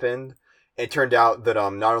reveal happened. It turned out that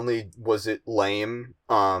not only was it lame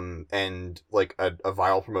and like a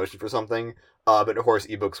viral promotion for something, but Horse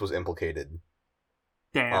eBooks was implicated.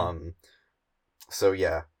 Damn. So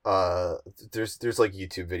yeah, there's like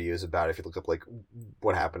YouTube videos about it if you look up like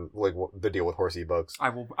what happened, like the deal with Horse eBooks. I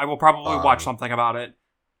will probably watch something about it.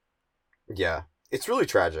 Yeah, it's really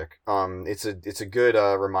tragic. It's a good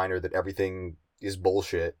reminder that everything is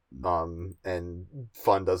bullshit. And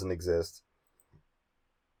fun doesn't exist.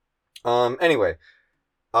 Anyway,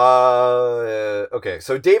 okay,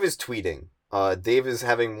 so Dave is tweeting. Dave is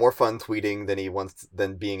having more fun tweeting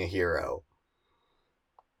than being a hero.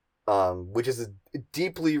 Which is a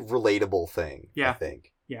deeply relatable thing. Yeah. I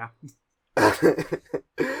think. Yeah.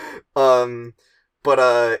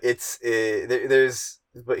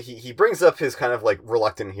 But he brings up his kind of like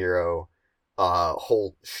reluctant hero,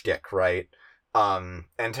 whole shtick, right?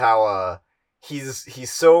 And how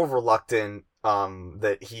he's so reluctant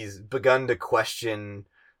that he's begun to question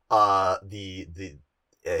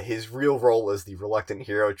his real role as the reluctant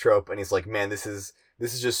hero trope, and he's like, man, this is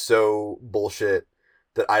just so bullshit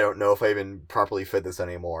that I don't know if I even properly fit this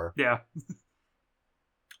anymore. Yeah.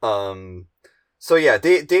 So yeah,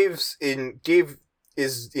 Dave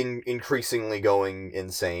is increasingly going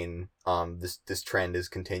insane. This trend is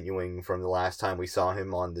continuing from the last time we saw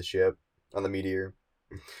him on the ship, on the Meteor.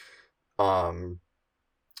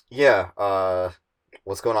 Yeah,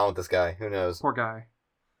 what's going on with this guy? Who knows? Poor guy.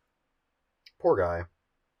 Poor guy.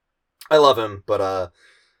 I love him, but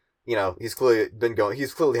he's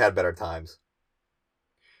clearly had better times.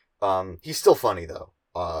 He's still funny though.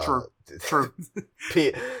 True.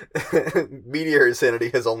 Meteor insanity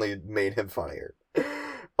has only made him funnier.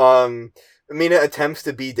 Mina attempts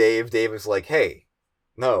to be Dave. Dave is like, hey,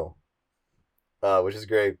 no, which is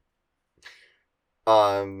great.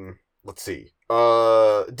 Let's see.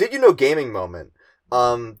 Did you know gaming moment?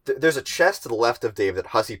 There's a chest to the left of Dave that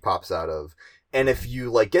Hussey pops out of, and if you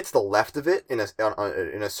like get to the left of it in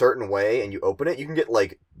a certain way and you open it, you can get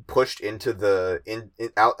like pushed into the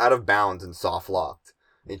out of bounds and soft locked.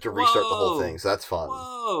 You have to restart the whole thing, so that's fun.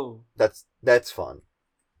 Whoa! That's fun.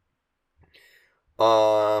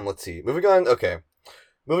 Let's see. Moving on. Okay,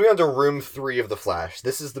 moving on to room 3 of the Flash.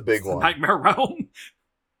 This is the big one. Nightmare Realm.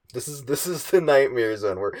 This is the nightmare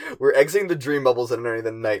zone. We're exiting the dream bubbles and entering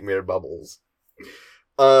the nightmare bubbles.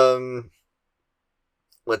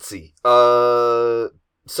 Let's see. So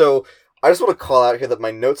I just want to call out here that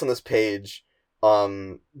my notes on this page,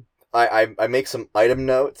 I make some item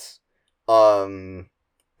notes, and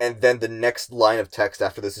then the next line of text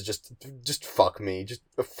after this is just fuck me,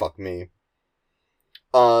 fuck me.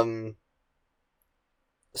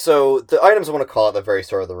 So the items I want to call at the very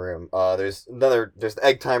start of the room. There's the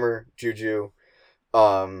egg timer, Juju.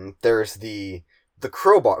 There's the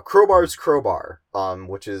crowbar's crowbar,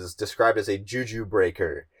 which is described as a Juju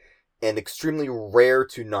breaker, an extremely rare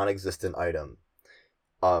to non-existent item.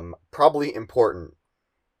 Probably important.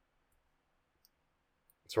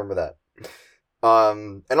 Let's remember that.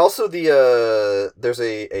 And also there's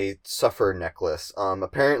a suffer necklace.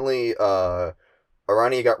 Apparently,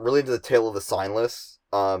 Arani got really into the Tale of the Signless,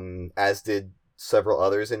 as did several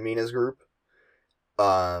others in Mina's group.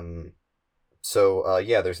 So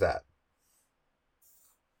yeah, there's that.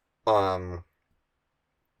 And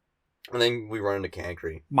then we run into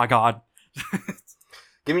Cancri. My God.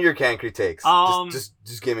 Give me your Cancri takes.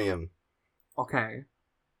 Just give me them. Okay.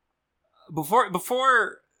 Before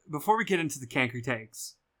we get into the Cancri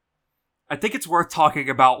takes, I think it's worth talking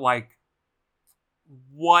about like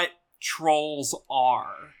what trolls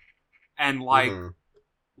are and like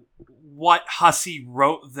what Hussey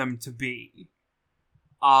wrote them to be.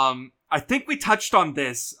 I think we touched on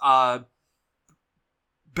this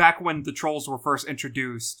back when the trolls were first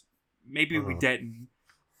introduced. Maybe we didn't.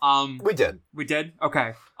 We did. We did?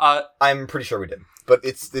 Okay. I'm pretty sure we did. But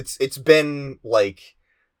it's been like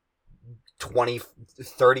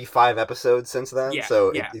 35 episodes since then, so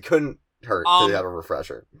it couldn't hurt to have a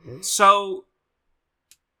refresher. So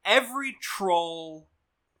every troll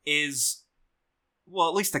is, well,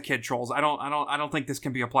 at least the kid trolls. I don't think this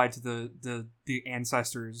can be applied to the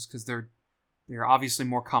ancestors because they're obviously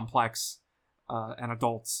more complex and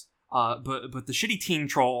adults. But the shitty teen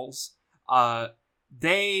trolls,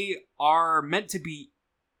 they are meant to be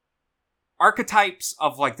archetypes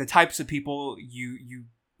of like the types of people you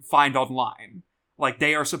find online. Like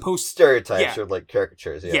they are supposed stereotypes or like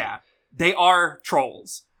caricatures. Yeah, they are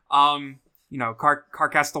trolls. You know,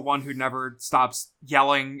 Karkat's the one who never stops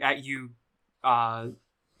yelling at you. Gamzee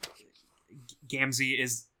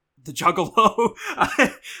is the Juggalo.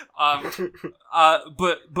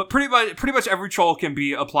 But pretty much every troll can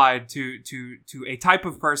be applied to a type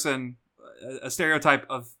of person, a stereotype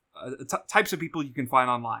of types of people you can find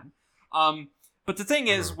online. But the thing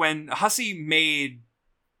is, when Hussey made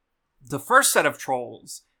the first set of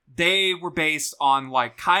trolls, they were based on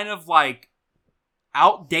like kind of like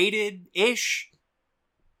outdated-ish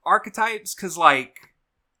archetypes, because like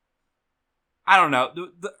I don't know,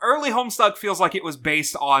 the early Homestuck feels like it was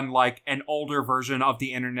based on like an older version of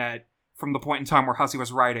the internet from the point in time where Hussey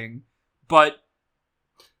was writing, but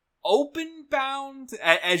Openbound,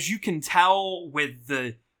 as you can tell with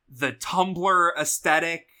the Tumblr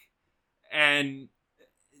aesthetic and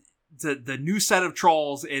the new set of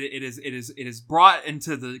trolls, it is brought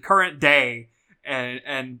into the current day,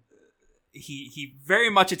 and he very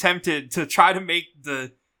much attempted to try to make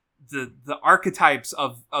the archetypes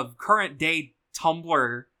of current day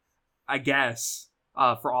Tumblr, I guess,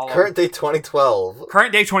 for all current day 2012.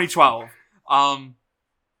 Current day 2012. And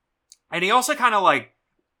he also kind of like,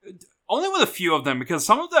 only with a few of them, because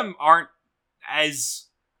some of them aren't as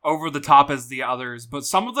over the top as the others, but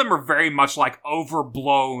some of them are very much like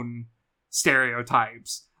overblown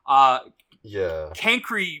stereotypes. Yeah.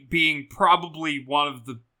 Cancri being probably one of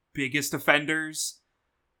the biggest offenders.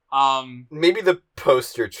 Maybe the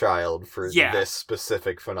poster child for this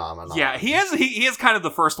specific phenomenon. Yeah, he is kind of the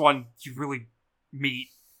first one you really meet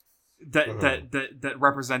that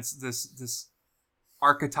represents this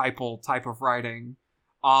archetypal type of writing.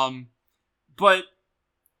 But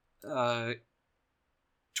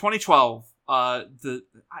 2012, the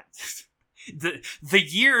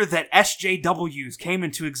year that SJWs came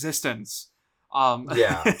into existence.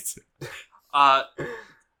 Yeah.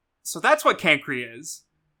 So that's what Cancri is.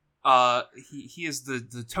 He is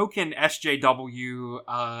the token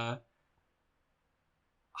SJW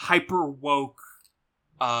hyper woke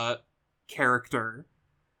character.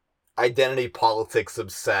 Identity politics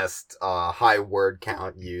obsessed, high word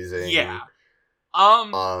count using. Yeah.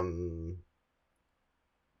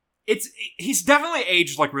 He's definitely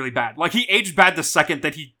aged, like, really bad. Like, he aged bad the second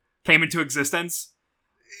that he came into existence.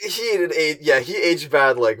 He aged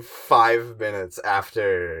bad, like, 5 minutes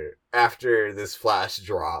after this Flash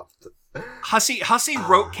dropped. Hussey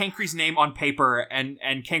wrote Cancry's name on paper, and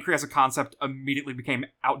Cancry as a concept immediately became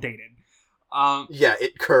outdated. Yeah,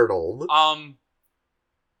 it curdled.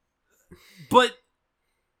 But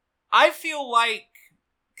I feel like,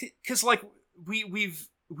 because, like, we've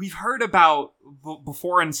heard about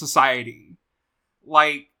Before in Society,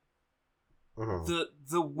 like,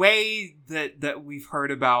 the way that we've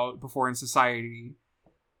heard about Before in Society,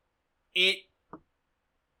 it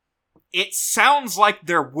sounds like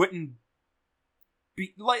there wouldn't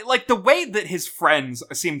be, like the way that his friends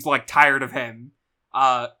seemed, like, tired of him,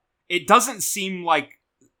 it doesn't seem like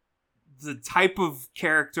the type of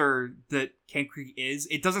character that Cancry is.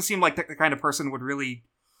 It doesn't seem like the kind of person would really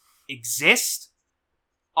exist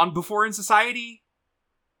on Before in Society.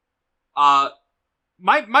 My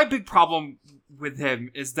big problem with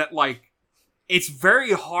him is that, like, it's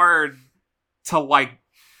very hard to, like,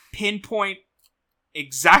 pinpoint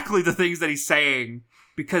exactly the things that he's saying,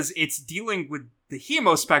 because it's dealing with the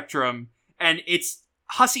hemo spectrum, and it's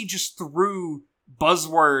Hussey just threw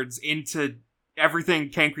buzzwords into everything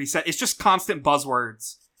Cancry said. It's just constant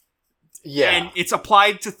buzzwords. Yeah. And it's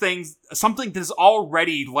applied to things, something that is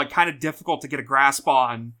already, like, kind of difficult to get a grasp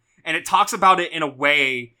on, and it talks about it in a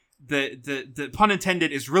way that, the pun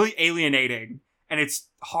intended, is really alienating, and it's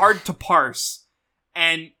hard to parse.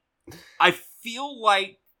 And I feel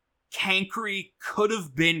like Cancry could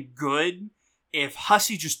have been good if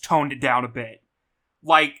Hussey just toned it down a bit.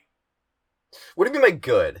 Like... What do you mean by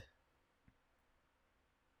good?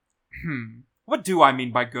 What do I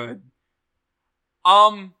mean by good?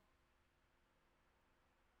 Do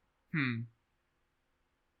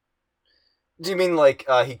you mean, like,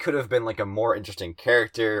 he could have been, like, a more interesting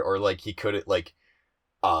character, or, like, he could, like,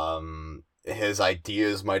 his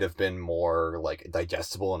ideas might have been more, like,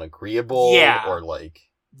 digestible and agreeable? Yeah. Or, like...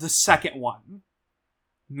 The second one.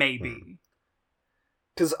 Maybe.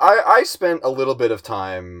 Because I spent a little bit of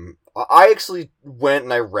time... I actually went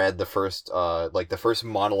and I read the first, the first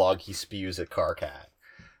monologue he spews at Karkat.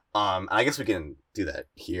 And I guess we can do that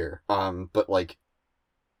here. But, like,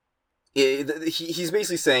 he's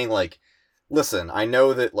basically saying, like, listen, I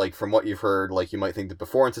know that, like, from what you've heard, like, you might think that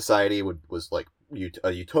Before in Society was, like,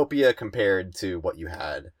 a utopia compared to what you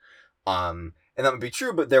had. And that would be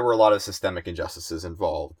true, but there were a lot of systemic injustices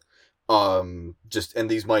involved. And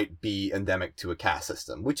these might be endemic to a caste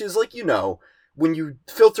system, which is, like, when you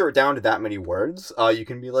filter it down to that many words, you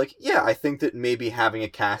can be like, yeah, I think that maybe having a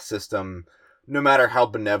caste system, no matter how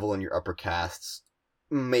benevolent your upper castes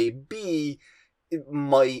may be, it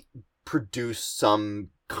might produce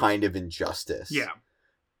some kind of injustice. Yeah.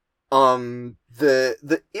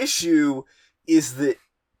 The issue is that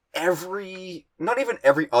not even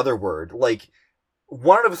every other word, like,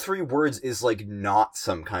 1 out of 3 words is, like, not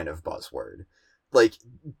some kind of buzzword. Like,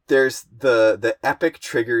 there's the epic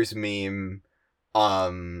triggers meme,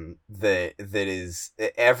 that is,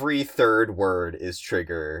 every 3rd word is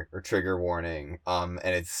trigger or trigger warning, and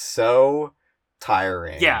it's so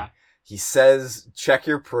tiring. Yeah. He says, check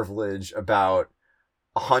your privilege about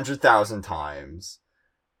 100,000 times.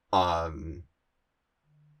 And,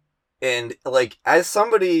 like, as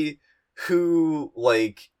somebody who,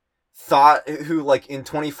 like, in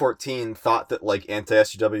 2014 thought that, like,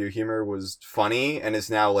 anti-SJW humor was funny and is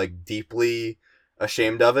now, like, deeply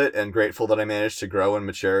ashamed of it and grateful that I managed to grow and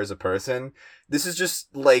mature as a person, this is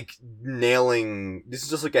just, like, this is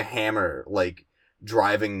just like a hammer, like,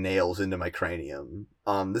 driving nails into my cranium.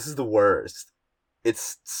 This is the worst.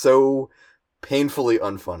 It's so painfully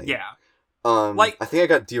unfunny. Yeah. I think I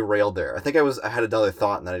got derailed there. I think I had another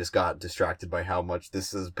thought and then I just got distracted by how much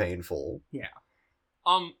this is painful. Yeah.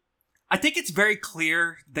 I think it's very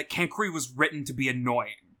clear that Cancry was written to be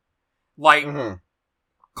annoying. Like,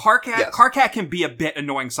 Karkat can be a bit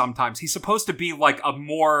annoying sometimes. He's supposed to be, like, a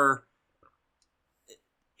more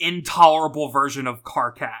intolerable version of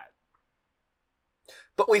Karkat.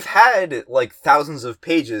 But we've had, like, thousands of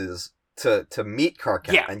pages to meet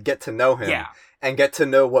Karkat and get to know him and get to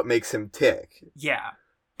know what makes him tick. Yeah.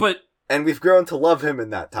 And we've grown to love him in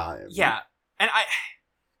that time. Yeah. And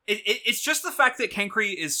it's just the fact that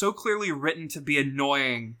Cancry is so clearly written to be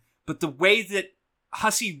annoying, but the way that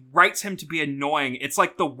Hussey writes him to be annoying, it's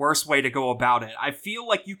like the worst way to go about it. I feel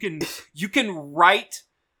like you can write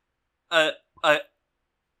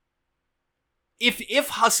if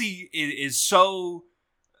Hussey is so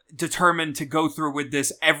determined to go through with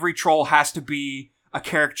this. Every troll has to be a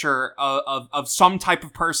caricature of some type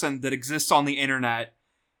of person that exists on the internet.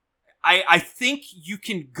 I think you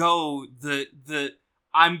can go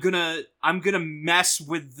I'm gonna mess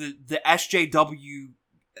with the SJW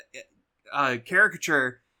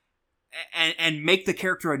caricature and make the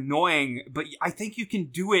character annoying, but I think you can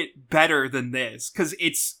do it better than this, because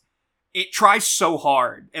it tries so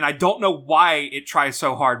hard, and I don't know why it tries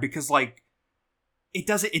so hard, because like it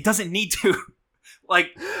doesn't need to.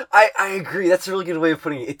 Like, I agree. That's a really good way of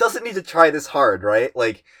putting it. It doesn't need to try this hard, right?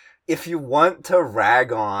 Like, if you want to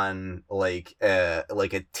rag on like a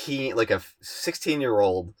teen, like a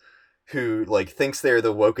 16-year-old who like thinks they're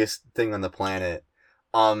the wokest thing on the planet,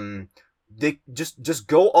 they just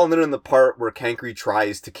go all in on the part where Kankri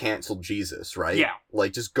tries to cancel Jesus, right? Yeah.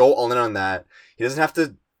 Like, just go all in on that. He doesn't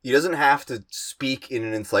have to speak in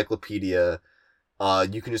an encyclopedia.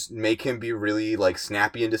 You can just make him be really, like,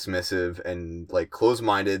 snappy and dismissive and, like,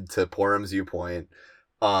 close-minded to Porum's viewpoint.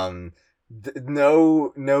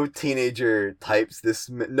 No teenager types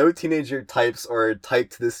or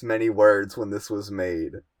typed this many words when this was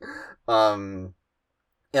made. And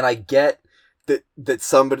I get that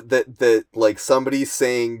somebody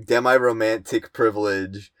saying demi-romantic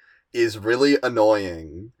privilege is really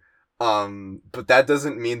annoying. But that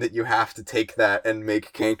doesn't mean that you have to take that and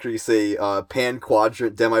make Kankri say,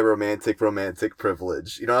 pan-quadrant demi-romantic romantic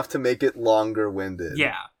privilege. You don't have to make it longer-winded.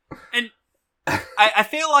 Yeah. And I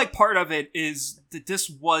feel like part of it is that this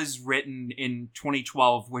was written in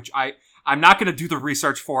 2012, which I'm not going to do the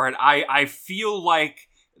research for it. I feel like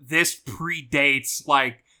this predates,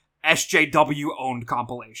 like, SJW-owned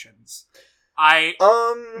compilations.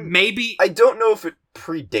 Maybe... I don't know if it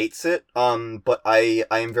predates it, but I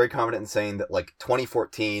am very confident in saying that, like,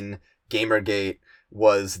 2014 Gamergate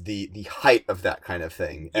was the height of that kind of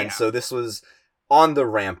thing. Yeah. And so this was on the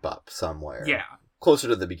ramp up somewhere. Yeah. Closer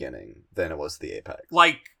to the beginning than it was the apex.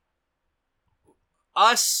 Like,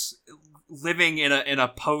 us living in a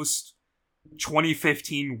post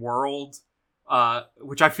 2015 world,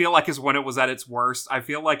 which I feel like is when it was at its worst. I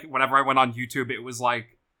feel like whenever I went on YouTube, it was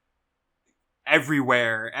like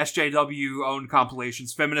everywhere. SJW owned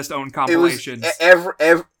compilations, feminist owned compilations.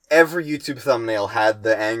 Every YouTube thumbnail had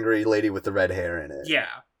the angry lady with the red hair in it. Yeah.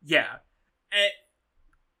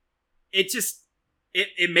 It just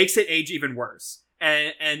it makes it age even worse.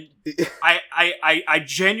 And I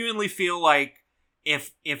genuinely feel like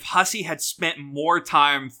if Hussie had spent more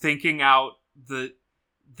time thinking out the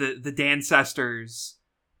Dancestors,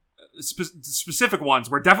 specific ones,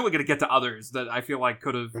 we're definitely going to get to others that I feel like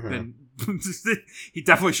could have been. He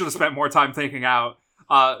definitely should have spent more time thinking out.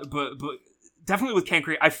 But definitely with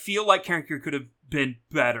Kankri, I feel like Kankri could have been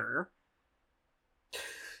better.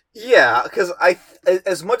 Yeah, because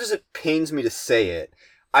as much as it pains me to say it,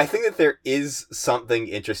 I think that there is something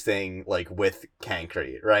interesting, like, with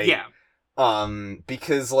Kankri, right? Yeah.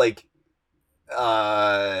 Because, like,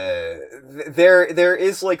 there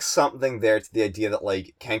is, like, something there to the idea that,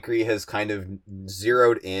 like, Kankri has kind of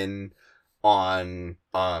zeroed in on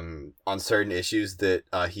certain issues that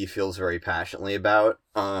he feels very passionately about.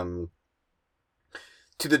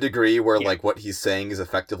 To the degree where, like, what he's saying is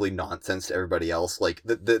effectively nonsense to everybody else. Like,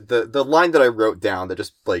 the line that I wrote down that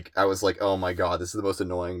just, like, I was like, oh my god, this is the most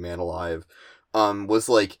annoying man alive, was,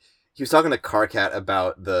 like, he was talking to Karkat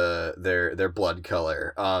about their blood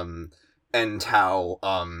color, and how,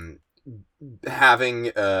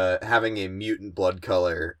 having a mutant blood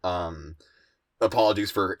color,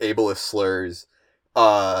 apologies for ableist slurs,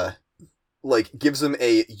 like, gives them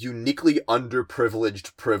a uniquely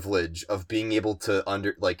underprivileged privilege of being able to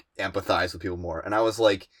empathize with people more. And I was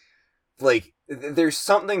like, there's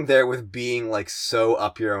something there with being, like, so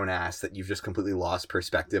up your own ass that you've just completely lost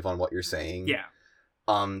perspective on what you're saying. Yeah.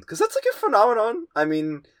 Because that's, like, a phenomenon. I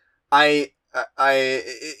mean,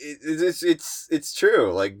 it's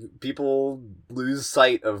true. Like, people lose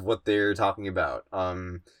sight of what they're talking about.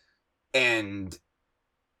 And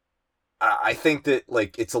I think that,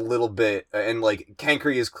 like, it's a little bit, and, like,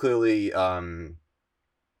 Kankri is clearly, drawn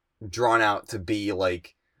out to be,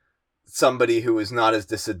 like, somebody who is not as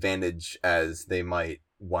disadvantaged as they might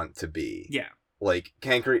want to be. Yeah. Like,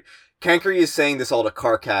 Kankri is saying this all to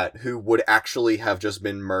Karkat, who would actually have just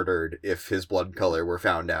been murdered if his blood color were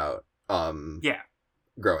found out,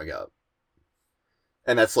 growing up.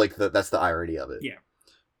 And that's, like, that's the irony of it. Yeah.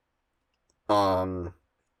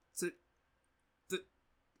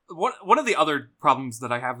 One of the other problems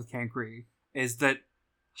that I have with Kankri is that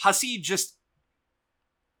Hussie just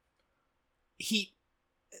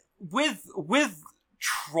with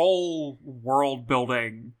troll world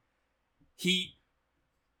building, he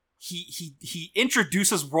he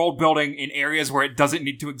introduces world building in areas where it doesn't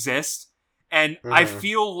need to exist, and I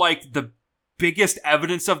feel like the biggest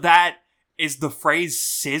evidence of that is the phrase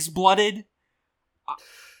 "cis-blooded."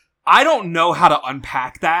 I don't know how to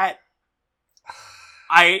unpack that.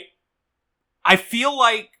 I feel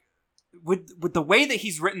like with the way that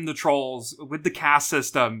he's written the trolls, with the caste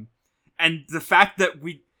system, and the fact that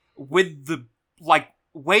with the like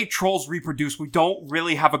way trolls reproduce, we don't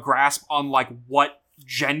really have a grasp on like what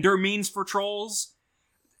gender means for trolls,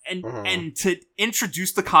 and to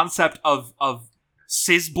introduce the concept of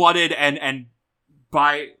cis-blooded and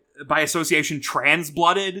by association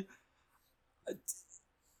trans-blooded,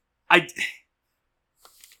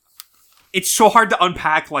 it's so hard to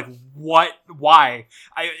unpack, like, why.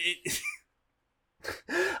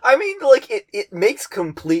 I mean, like, it makes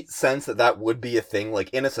complete sense that would be a thing, like,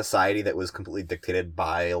 in a society that was completely dictated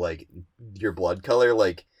by, like, your blood color,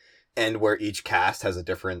 like, and where each caste has a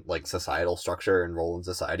different, like, societal structure and role in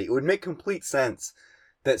society. It would make complete sense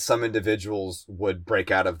that some individuals would break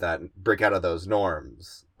out of those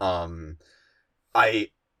norms. I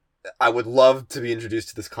would love to be introduced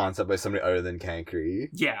to this concept by somebody other than Kankri.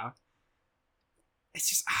 Yeah. It's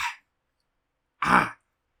just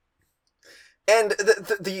And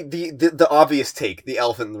the obvious take, the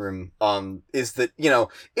elephant in the room, is that, you know,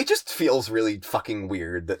 it just feels really fucking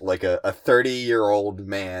weird that, like, a 30-year-old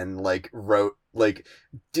man, like, wrote, like,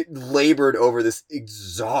 labored over this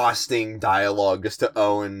exhausting dialogue just to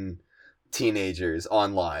own teenagers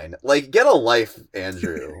online. Like, get a life,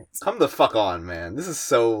 Andrew. Come the fuck on, man. This is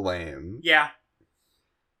so lame. Yeah.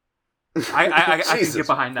 I can get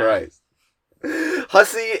behind that. Right.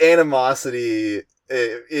 Hussy animosity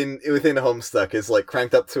within Homestuck is, like,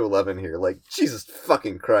 cranked up to 11 here. Like, Jesus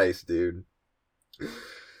fucking Christ, dude.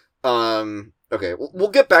 Okay, we'll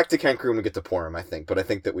get back to Kankri when we get to Porum, I think, but I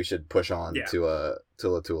think that we should push on to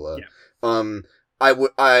Latula. Yeah.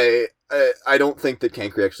 I don't think that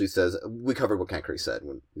Kankri actually says, we covered what Kankri said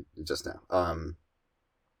just now.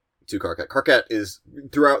 To Karkat. Karkat is,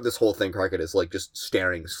 throughout this whole thing, Karkat is, like, just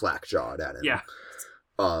staring slack-jawed at him. Yeah.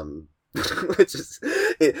 Which is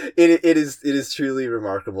it is truly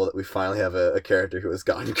remarkable that we finally have a character who has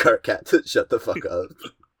gotten Karkat to shut the fuck up.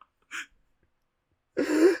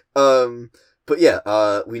 But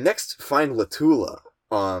yeah, we next find Latula,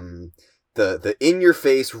 the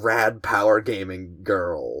in-your-face rad power gaming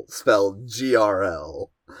girl, spelled GRL.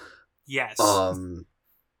 Yes.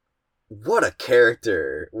 What a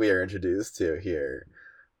character we are introduced to here.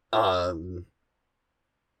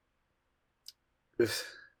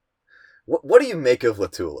 What do you make of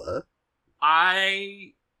Latula?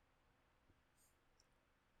 I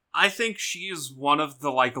think she is one of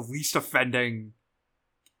the, like, least offending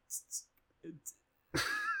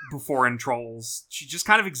before in Trolls. She just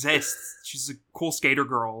kind of exists. She's a cool skater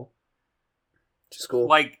girl. She's cool.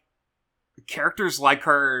 Like, characters like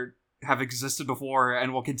her have existed before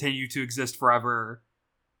and will continue to exist forever.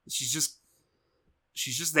 She's just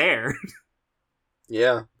there.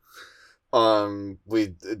 Yeah.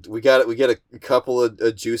 We get a couple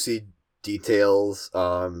of juicy details.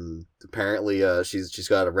 Apparently, she's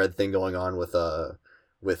got a red thing going on with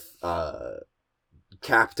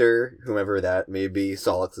Captor, whomever that may be,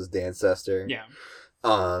 Solix's ancestor. Yeah.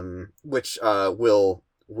 Which will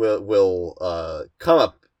come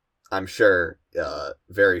up, I'm sure,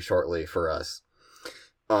 very shortly for us.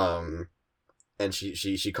 And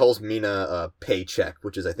she calls Mina Paycheck,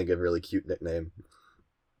 which is, I think, a really cute nickname.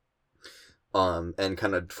 And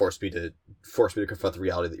kind of forced me to confront the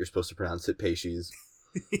reality that you're supposed to pronounce it Paishes.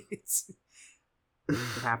 It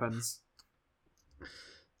happens.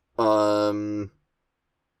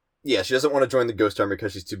 Yeah, she doesn't want to join the Ghost Army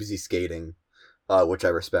because she's too busy skating, which I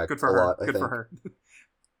respect Good for a her. lot. Good for her.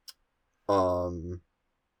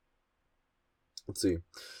 Let's see.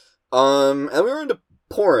 And we were into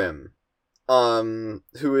Porum,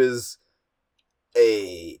 who is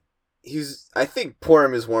I think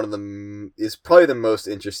Porum is is probably the most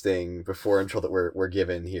interesting before intro that we're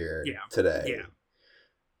given here today. Yeah.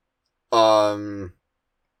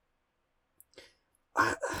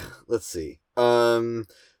 Let's see.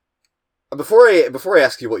 Before I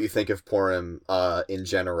ask you what you think of Porum, in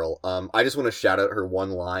general, I just want to shout out her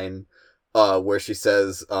one line, where she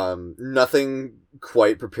says, nothing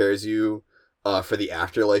quite prepares you, for the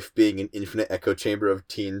afterlife being an infinite echo chamber of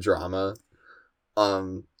teen drama.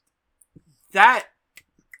 That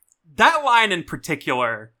line in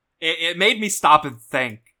particular, it made me stop and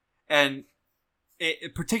think, and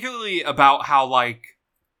it particularly about how, like,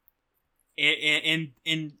 in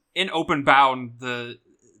Openbound, the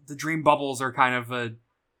dream bubbles are kind of they're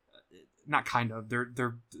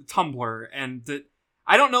Tumblr, and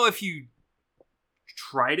I don't know if you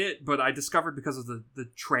tried it, but I discovered because of the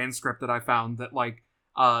transcript that I found that like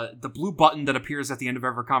the blue button that appears at the end of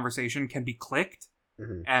every conversation can be clicked,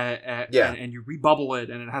 and you rebubble it,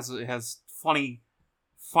 and it has funny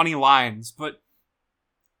lines. But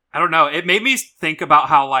I don't know. It made me think about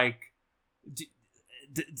how like do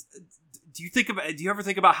you ever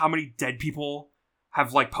think about how many dead people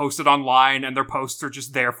have like posted online and their posts are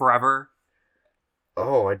just there forever?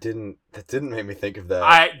 Oh, that didn't make me think of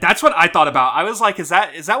that. That's what I thought about. I was like, is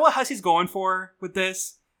that what Hussey's going for with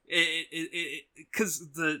this? Because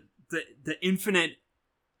the infinite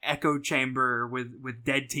echo chamber with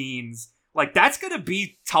dead teens, like that's gonna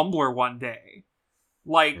be Tumblr one day.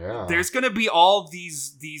 Like there's gonna be all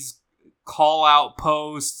these call out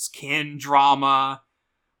posts, kin drama,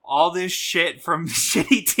 all this shit from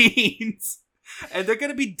shitty teens, and they're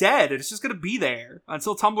gonna be dead. It's just gonna be there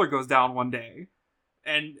until Tumblr goes down one day.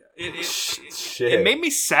 And it made me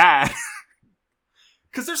sad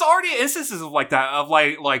because there's already instances of like that, of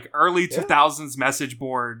like early 2000s message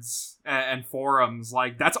boards and forums.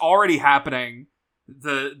 Like that's already happening.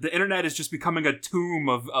 The internet is just becoming a tomb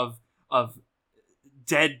of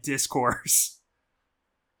dead discourse.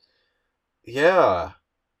 Yeah,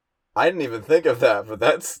 I didn't even think of that, but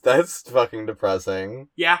that's fucking depressing.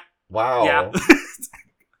 Yeah. Wow. Yeah.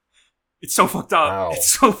 It's so fucked up. Wow.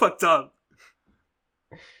 It's so fucked up.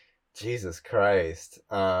 Jesus Christ.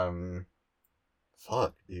 Fuck,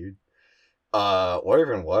 dude. What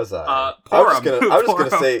even was I? I was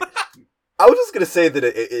just gonna say that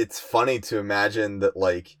it's funny to imagine that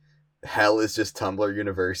like hell is just Tumblr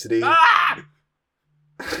University. Ah!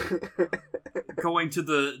 Going to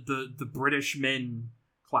the British men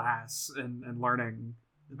class and learning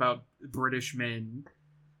about British men.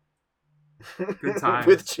 Good time.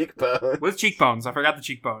 With cheekbones. With cheekbones. I forgot the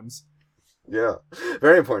cheekbones. Yeah.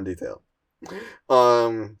 Very important detail.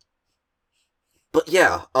 But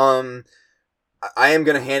yeah, I'm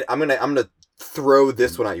gonna throw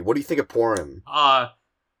this one at you. What do you think of Porum?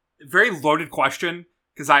 Very loaded question,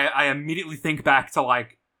 because I immediately think back to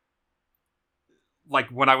like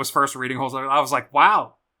when I was first reading Holes, I was like,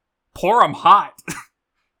 wow, Porum hot.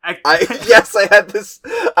 Yes, I had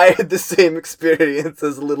the same experience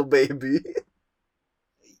as a little baby.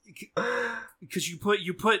 Because you put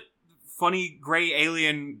funny gray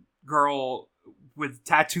alien girl with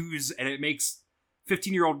tattoos, and it makes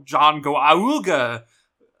 15-year-old John go auga.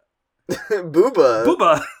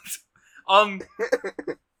 Booba.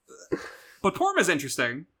 But Porum is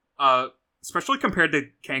interesting, especially compared to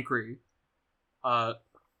Cancri. I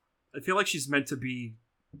feel like she's meant to be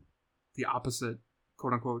the opposite,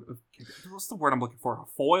 quote unquote, of Cancri. What's the word I'm looking for? A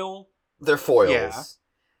foil? They're foils. Yeah.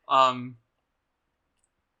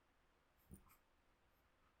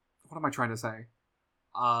 What am I trying to say?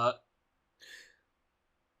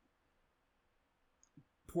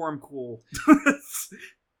 Porum cool.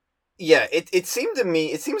 Yeah, it seems to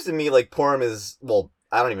me like Porum is, well,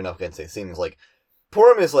 I don't even know if I can say it seems like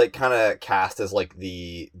Porum is like kind of cast as like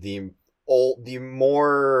the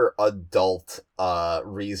more adult,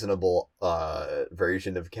 reasonable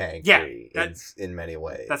version of Cancri in many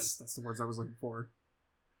ways. That's the words I was looking for.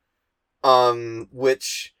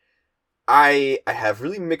 Which I have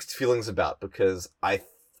really mixed feelings about, because I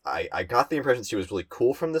got the impression she was really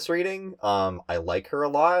cool from this reading. I like her a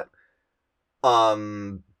lot.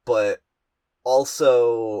 But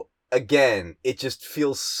also, again, it just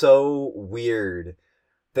feels so weird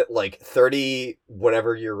that like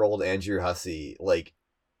 30-whatever-year-old Andrew Hussey like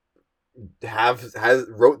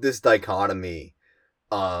wrote this dichotomy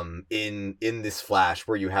in this Flash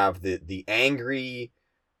where you have the angry,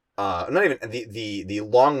 not even the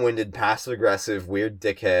long-winded, passive-aggressive, weird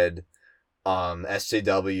dickhead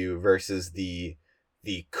SJW versus the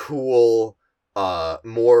cool,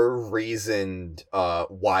 more reasoned,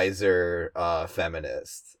 wiser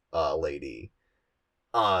feminist lady.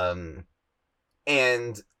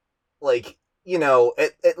 And like, you know,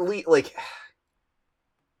 at least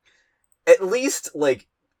like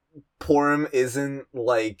Porum isn't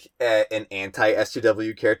like an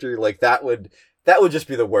anti-SJW character. Like that would just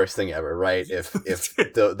be the worst thing ever, right? If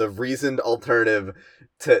the reasoned alternative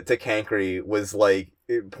to Cancri was like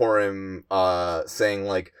Porum saying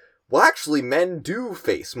like, well, actually, men do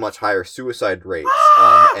face much higher suicide rates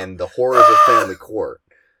and the horrors of family court.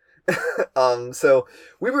 So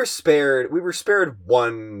we were spared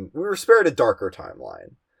a darker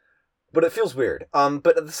timeline, but it feels weird.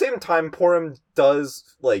 But at the same time, Porum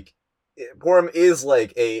is like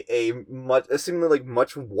a seemingly like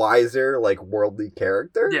much wiser, like worldly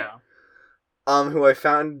character. Yeah. Who I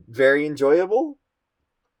found very enjoyable.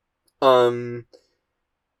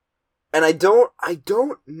 And I don't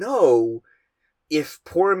know if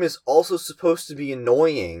Porum is also supposed to be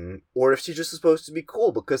annoying, or if she's just supposed to be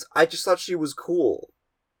cool, because I just thought she was cool.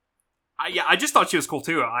 I just thought she was cool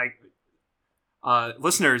too.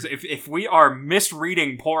 Listeners, if we are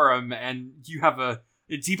misreading Porum and you have a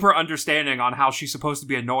deeper understanding on how she's supposed to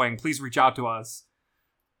be annoying, please reach out to us.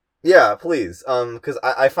 Yeah, please. Because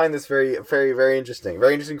I find this very, very, very interesting.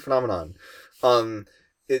 Very interesting phenomenon.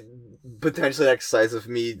 It potentially an exercise of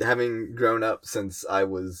me having grown up since I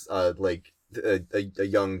was, like, a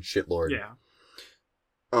young shitlord. Yeah.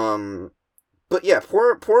 But yeah,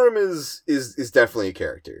 Porum is definitely a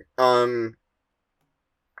character.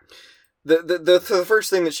 The first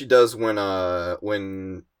thing that she does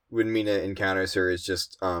when Mina encounters her is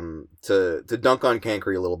just to dunk on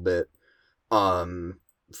Kankri a little bit,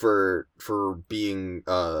 for being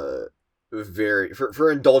for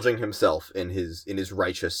indulging himself in his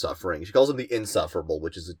righteous suffering. She calls him the insufferable,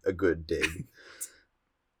 which is a good dig.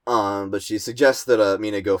 But she suggests that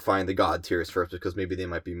Mina go find the god tiers first, because maybe they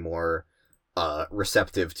might be more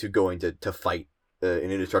receptive to going to fight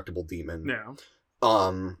an indestructible demon. Yeah.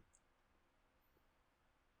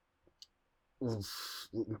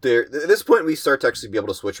 There at this point we start to actually be able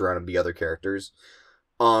to switch around and be other characters.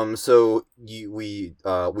 So we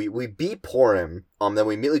beat Porum, then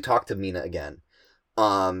we immediately talk to Mina again.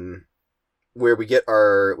 Where we get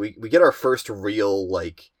our first real,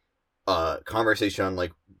 like, conversation on,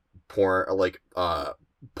 like,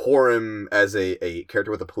 Porum as a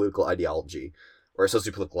character with a political ideology, or a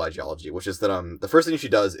socio-political ideology, which is that the first thing she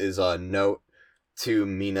does is note to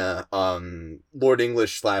Mina Lord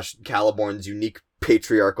English / Caliborn's unique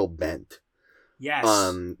patriarchal bent. Yes.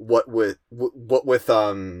 What with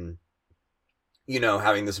you know,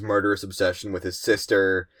 having this murderous obsession with his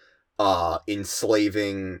sister,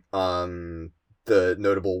 enslaving the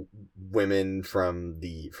notable women from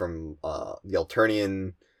the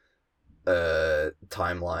Alternian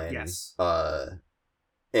timeline. Yes.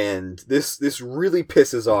 And this really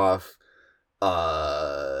pisses off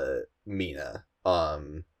Mina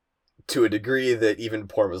to a degree that even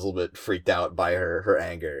Porum was a little bit freaked out by her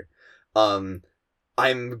anger. I'm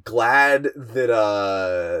glad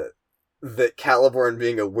that Caliborn,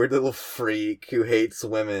 being a weird little freak who hates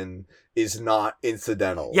women, is not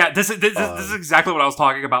incidental. Yeah, this is exactly what I was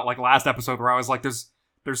talking about, like, last episode, where I was like, there's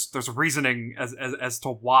reasoning as to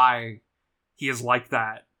why he is like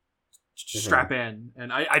that. Strap in,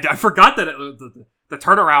 and I forgot that the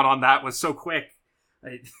turnaround on that was so quick.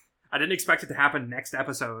 I didn't expect it to happen next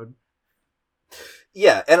episode.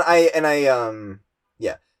 Yeah, and I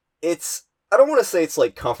yeah, it's, I don't want to say it's,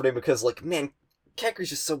 like, comforting, because, like, man, Kankri's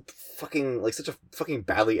just so fucking, like, such a fucking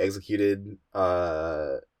badly executed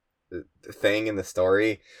thing in the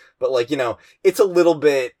story, but, like, you know, it's a little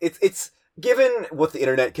bit, it's given what the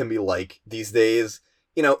internet can be like these days,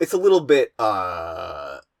 you know, it's a little bit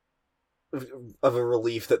of a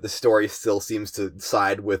relief that the story still seems to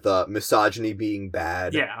side with misogyny being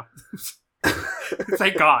bad. Yeah.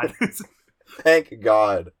 Thank God. Thank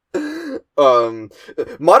God.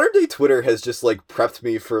 Modern day Twitter has just, like, prepped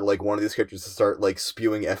me for, like, one of these characters to start, like,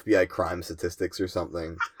 spewing FBI crime statistics or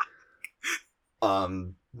something.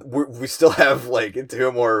 We still have, like,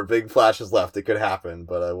 2 more big flashes left. It could happen,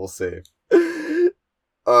 but we'll see.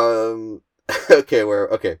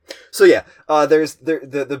 Okay. So yeah, there's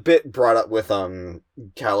the bit brought up with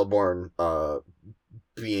Caliborn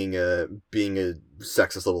being a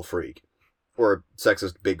sexist little freak, or a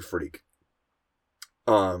sexist big freak.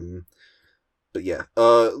 But yeah,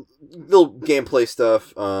 little gameplay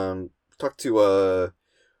stuff. Talk to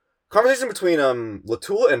conversation between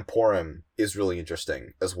Latula and Porum is really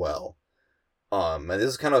interesting as well. And this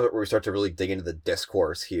is kind of where we start to really dig into the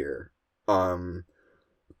discourse here.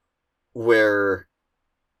 Where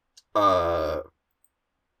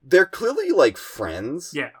they're clearly, like,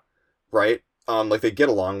 friends. Yeah. Right? Like, they get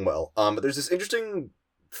along well. But there's this interesting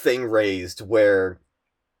thing raised where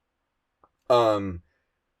Porum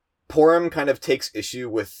kind of takes issue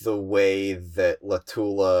with the way that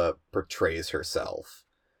Latula portrays herself.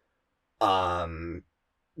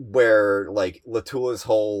 Where, like, Latula's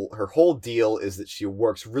whole deal is that she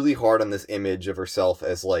works really hard on this image of herself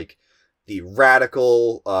as, like, the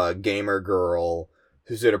radical gamer girl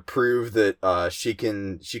who's going to prove that she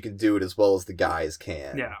can do it as well as the guys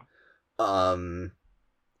can. Yeah.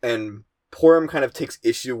 And Porum kind of takes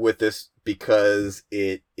issue with this because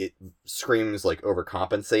it screams, like,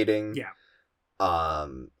 overcompensating. Yeah.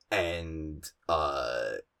 And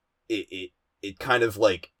it kind of,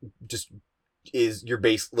 like, just is your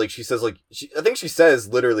base, like, she says, like, I think she says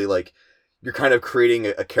literally, like, you're kind of creating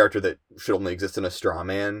a character that should only exist in a straw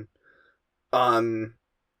man.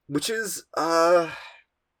 which is I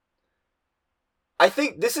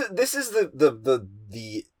think this is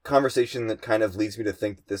the conversation that kind of leads me to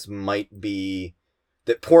think that this might be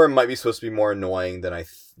that Purim might be supposed to be more annoying than I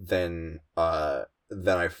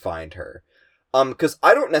find her. Because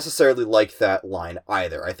I don't necessarily like that line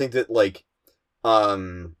either. I think that, like,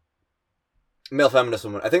 male feminist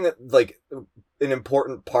woman, I think that, like, an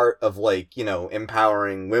important part of, like, you know,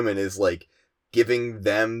 empowering women is, like, giving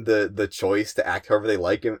them the choice to act however they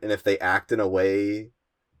like, and if they act in a way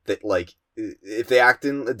that, like, if they act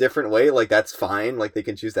in a different way, like, that's fine, like, they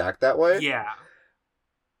can choose to act that way. Yeah.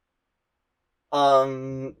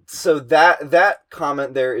 So that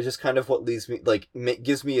comment there is just kind of what leads me, like,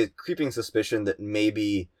 gives me a creeping suspicion that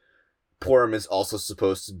maybe Purim is also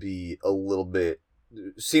supposed to be a little bit,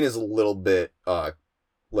 seen as a little bit,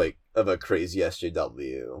 like, of a crazy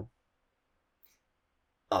SJW.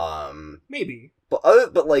 Maybe.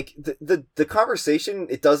 But like, the conversation,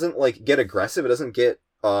 it doesn't, like, get aggressive, it doesn't get,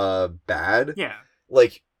 bad. Yeah.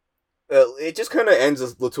 Like, it just kind of ends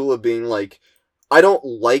as Latula being like, I don't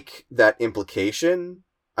like that implication.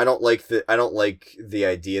 I don't like the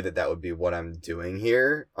idea that would be what I'm doing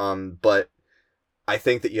here. But I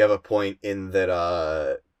think that you have a point in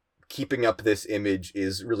that, keeping up this image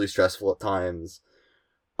is really stressful at times.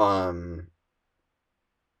 And,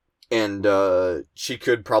 she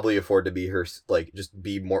could probably afford to be just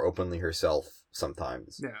be more openly herself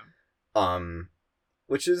sometimes. Yeah.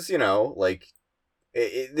 Which is, you know, like,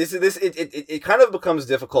 it kind of becomes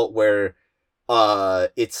difficult where,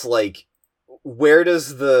 it's like, where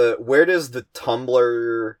does the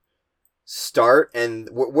Tumblr start and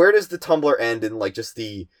where does the Tumblr end, and, like, just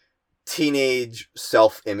the teenage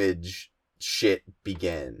self-image shit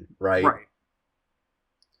begin, right? Right.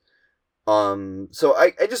 So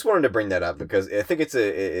I just wanted to bring that up because I think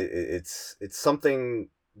it's something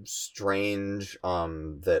strange,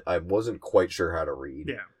 that I wasn't quite sure how to read.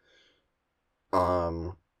 Yeah.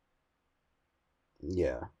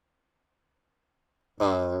 Yeah.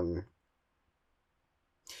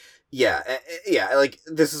 Yeah, like,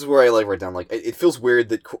 this is where I, like, write down, like, it feels weird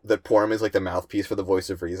that Purim is, like, the mouthpiece for the voice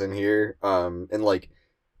of reason here, and, like,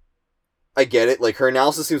 I get it, like, her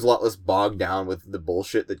analysis seems a lot less bogged down with the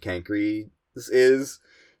bullshit that Cancri is,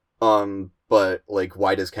 but, like,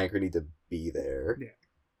 why does Cancri need to be there? Yeah.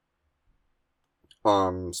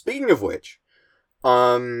 Speaking of which,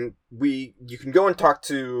 you can go and talk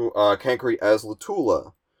to, Cancri as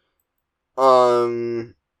Latula.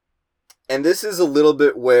 And this is a little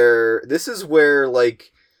bit where,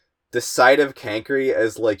 like, the side of Cancri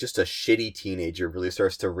as, like, just a shitty teenager really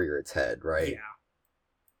starts to rear its head, right? Yeah.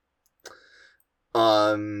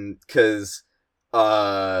 Cause,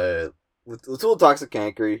 Latula talks to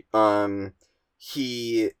Cancri,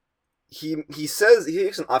 he says, he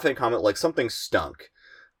makes an offhand comment, like, something stunk.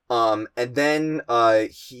 And then,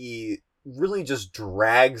 he really just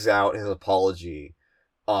drags out his apology,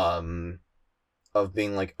 of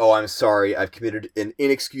being like, oh, I'm sorry, I've committed an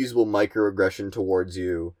inexcusable microaggression towards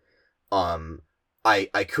you.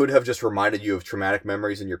 I could have just reminded you of traumatic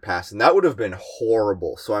memories in your past, and that would have been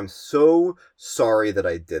horrible, so I'm so sorry that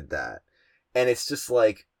I did that. And it's just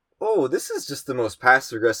like, oh, this is just the most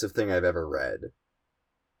passive-aggressive thing I've ever read.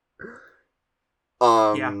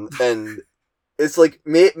 Yeah. And it's like,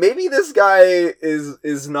 maybe this guy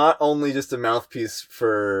is not only just a mouthpiece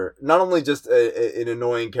for, not only just an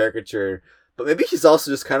annoying caricature, but maybe he's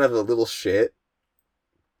also just kind of a little shit.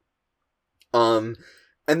 And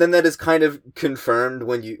then that is kind of confirmed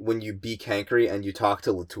when you be Cancri and you talk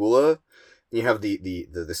to Latula, and you have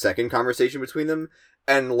the second conversation between them,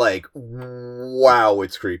 and, like, wow,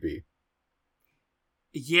 it's creepy.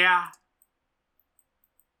 Yeah.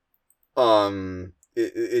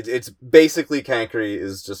 It's basically Cancri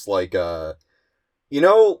is just like, you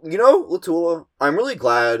know, Latula, I'm really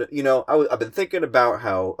glad, you know, I've been thinking about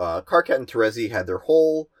how, Karkat and Terezi had their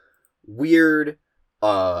whole weird,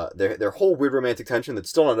 their whole weird romantic tension that's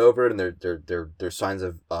still not over, and there's signs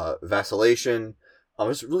of, vacillation.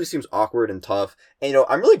 This really seems awkward and tough, and, you know,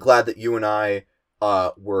 I'm really glad that you and I,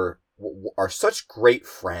 are such great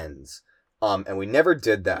friends. And we never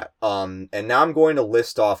did that. And now I'm going to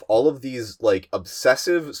list off all of these, like,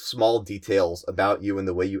 obsessive small details about you and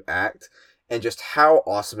the way you act, and just how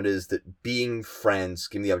awesome it is that being friends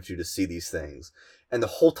give me the opportunity to see these things. And the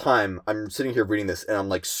whole time I'm sitting here reading this and I'm,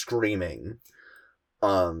 like, screaming.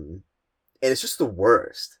 And it's just the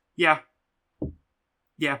worst. Yeah.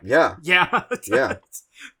 Yeah. Yeah. Yeah. Yeah.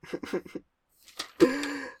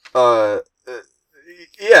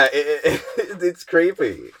 Yeah, it's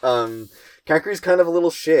creepy. Kankary's kind of a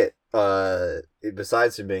little shit.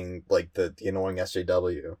 Besides him being, like, the annoying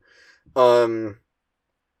SJW.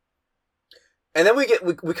 And then we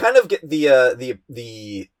kind of get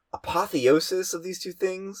the apotheosis of these two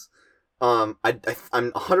things. I'm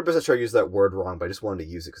 100% sure I used that word wrong, but I just wanted to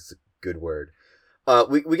use it because it's a good word.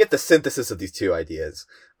 We get the synthesis of these two ideas.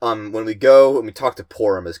 When we go and we talk to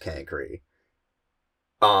Porum as Cancri.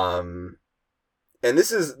 And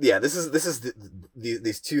this is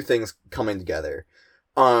these two things coming together.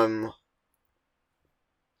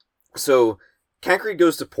 So Cancri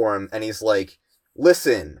goes to Porum and he's like,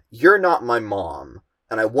 "Listen, you're not my mom,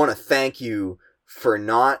 and I want to thank you for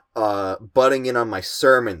not butting in on my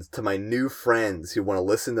sermons to my new friends who want to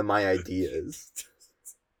listen to my ideas.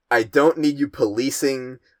 I don't need you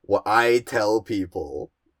policing what I tell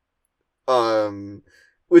people."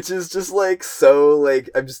 Which is just like so like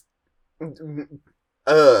I'm just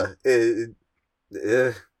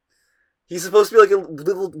he's supposed to be like a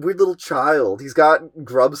weird little child. He's got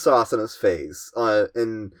grub sauce on his face,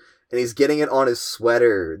 and he's getting it on his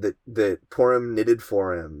sweater that Porum knitted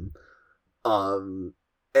for him. And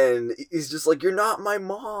he's just like, "You're not my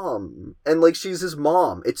mom," and like she's his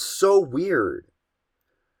mom. It's so weird.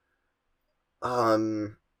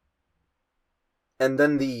 And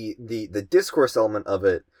then the discourse element of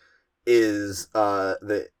it is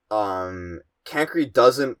that Cancri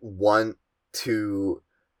doesn't want to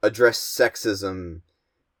address sexism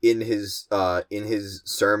in his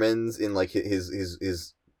sermons, in like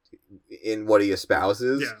his in what he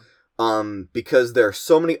espouses. Yeah. Because there are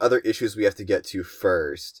so many other issues we have to get to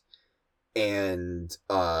first, and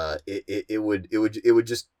it would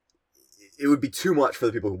be too much for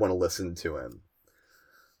the people who want to listen to him.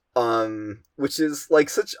 Which is like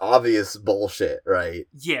such obvious bullshit, right?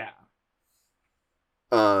 Yeah.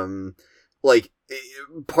 Like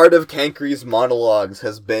part of Cancri's monologues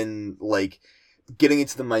has been like getting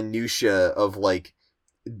into the minutia of like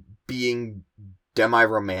being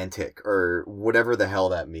demi-romantic or whatever the hell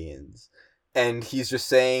that means. And he's just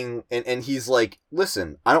saying, and he's like,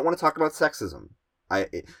 "Listen, I don't want to talk about sexism.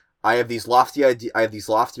 I have these lofty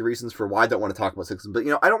reasons for why I don't want to talk about sexism, but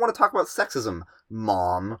I don't want to talk about sexism,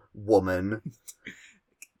 mom, woman."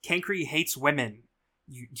 Cancri hates women.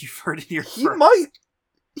 You've heard it here.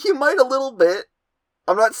 He might a little bit.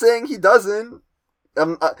 I'm not saying he doesn't.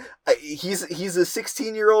 He's a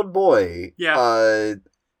 16-year-old boy. Yeah.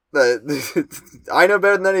 I know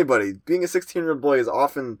better than anybody. Being a 16-year-old boy is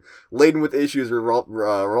often laden with issues revolving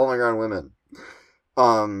around women.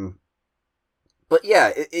 But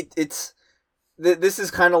yeah, it's this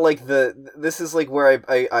is kind of like this is like where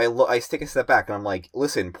I take a step back and I'm like,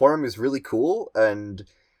 listen, Porum is really cool, and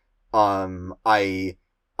I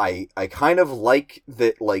kind of like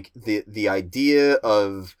that, like the idea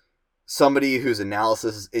of somebody whose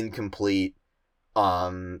analysis is incomplete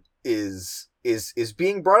is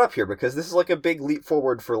being brought up here, because this is like a big leap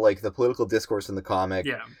forward for like the political discourse in the comic.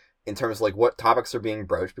 Yeah. In terms of like what topics are being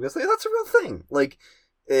broached, because that's a real thing. Like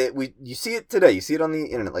you see it today. You see it on the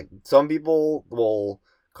internet. Like some people will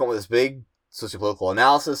come with this big sociopolitical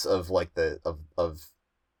analysis of like of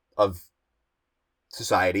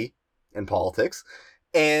society and politics,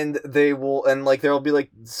 and there will be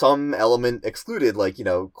like some element excluded, like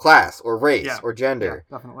class or race or gender.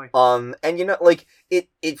 Yeah, definitely. And like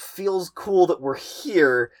it feels cool that we're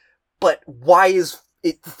here, but why is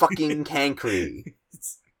it fucking Cancri?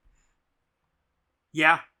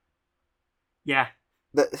 Yeah.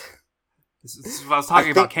 This is what I was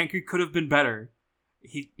talking about. Cancri could have been better.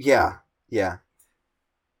 Yeah.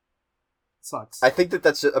 Sucks. I think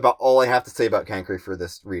that's about all I have to say about Cancri for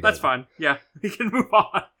this reading. That's fine. Yeah, we can move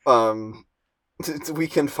on. We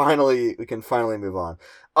can finally move on.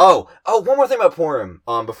 Oh, one more thing about Porum.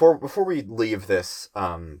 Before we leave this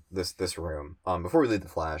room, before we leave the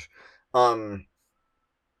Flash,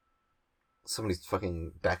 somebody's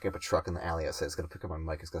fucking backing up a truck in the alley outside. It's gonna pick up my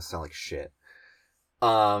mic. It's gonna sound like shit.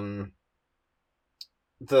 One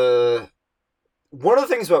of the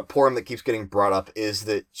things about Porum that keeps getting brought up is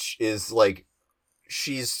that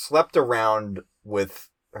she's slept around with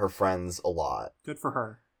her friends a lot. Good for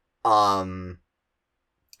her.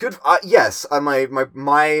 Good. Yes.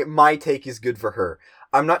 My take is good for her.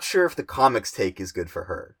 I'm not sure if the comics take is good for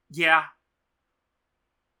her. Yeah.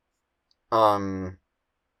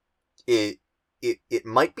 It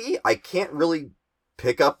might be. I can't really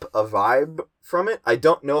pick up a vibe from it. I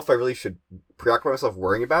don't know if I really should preoccupy myself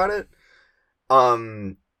worrying about it.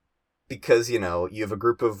 Because, you have a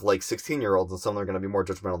group of, 16-year-olds, and some are going to be more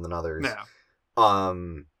judgmental than others. Yeah.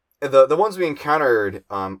 The ones we encountered,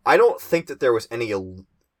 I don't think that there was any...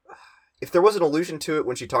 If there was an allusion to it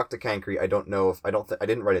when she talked to Cancri, I don't know if... I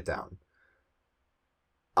didn't write it down.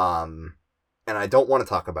 And I don't want to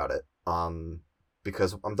talk about it,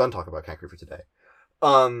 because I'm done talking about Cancri for today.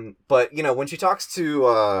 But when she talks to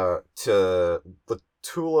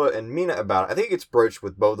Latula and Mina about it, I think it gets broached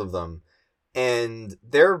with both of them, and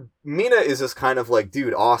Mina is just kind of like,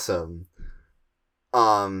 dude, awesome.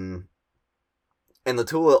 And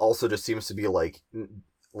Latula also just seems to be like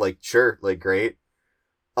sure, like great.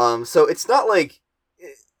 So it's not like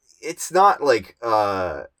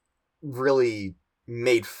really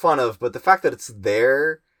made fun of, but the fact that it's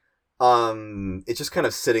there, it's just kind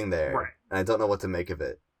of sitting there, right? And I don't know what to make of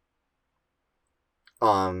it.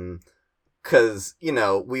 Because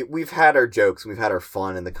we've had our jokes, we've had our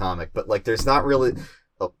fun in the comic, but like there's not really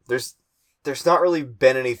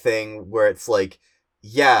been anything where it's like,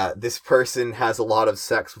 yeah, this person has a lot of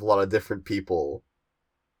sex with a lot of different people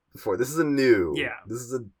before. This is this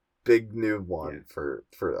is a big new one for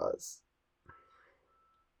us.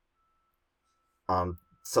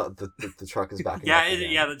 So the truck is backing up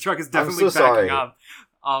again. The truck is definitely backing sorry. up.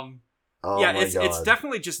 It's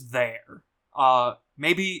definitely just there.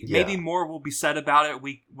 Maybe more will be said about it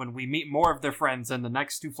when we meet more of their friends in the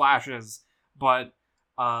next two flashes, but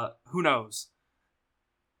who knows?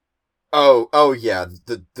 Oh yeah,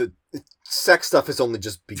 the sex stuff is only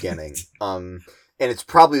just beginning. And it's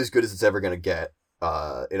probably as good as it's ever gonna get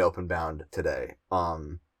in Openbound today.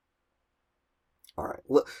 All right,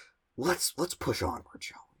 let's push onward,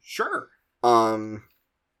 shall we? Sure.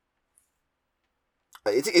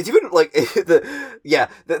 It's even like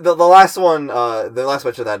the last one. The last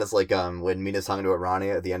bunch of that is like when Mina's talking to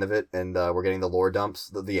Arania at the end of it, and we're getting the lore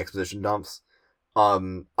dumps, the exposition dumps.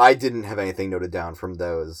 I didn't have anything noted down from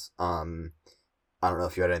those. I don't know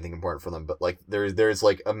if you had anything important for them, but like there's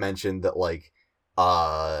like a mention that like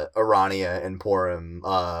Arania and Porum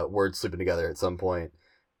were sleeping together at some point,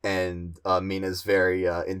 and Mina's very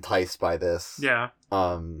enticed by this. Yeah.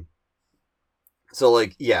 So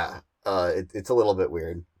like it's a little bit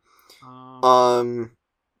weird. Hold on,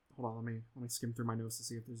 let me skim through my notes to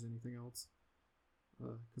see if there's anything else.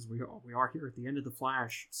 Because we are here at the end of the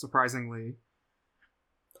Flash, surprisingly.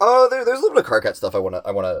 Oh, there's a little bit of Karkat stuff I wanna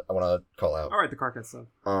call out. All right, the Karkat stuff.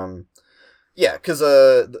 Yeah, because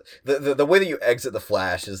the way that you exit the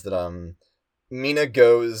Flash is that Mina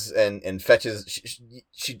goes and fetches.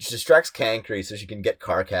 She distracts Cancri so she can get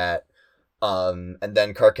Karkat. And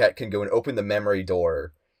then Karkat can go and open the memory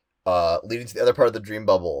door, leading to the other part of the dream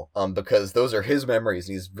bubble. Because those are his memories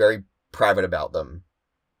and he's very private about them.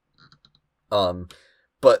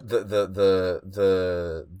 But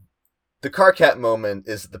the Karkat moment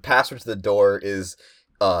is the password to the door is,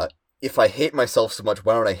 if I hate myself so much,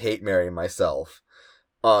 why don't I hate marrying myself?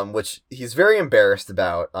 Which he's very embarrassed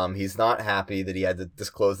about. He's not happy that he had to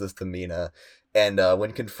disclose this to Mina. And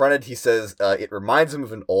when confronted, he says it reminds him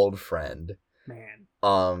of an old friend. Man.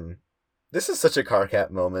 This is such a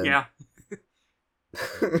Karkat moment. Yeah.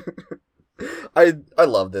 I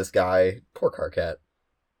love this guy. Poor Karkat.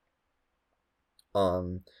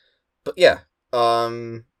 But yeah.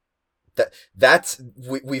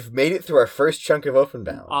 We've made it through our first chunk of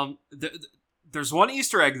Openbound. There's one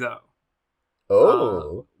Easter egg though.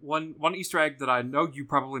 Oh. One Easter egg that I know you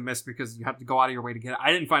probably missed because you have to go out of your way to get it.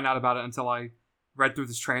 I didn't find out about it until I read through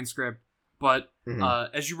this transcript. But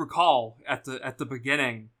as you recall, at the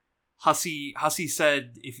beginning, Hussey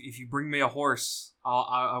said, "If you bring me a horse,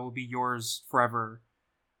 I will be yours forever."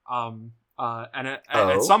 And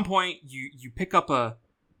at some point, you pick up a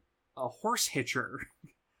horse hitcher,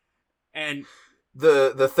 and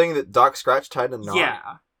the thing that Doc Scratch tied a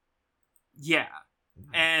knot. Yeah.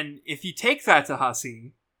 And if you take that to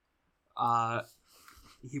Hussey,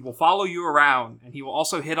 he will follow you around, and he will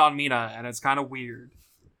also hit on Mina, and it's kind of weird.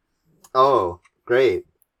 Oh, great.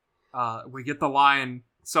 We get the line,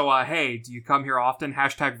 so, hey, do you come here often?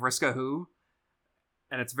 Hashtag Vriska who?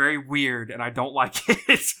 And it's very weird, and I don't like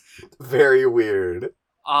it. Very weird.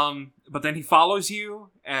 But then he follows you,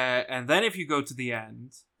 and then if you go to the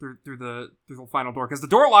end, through the final door, because the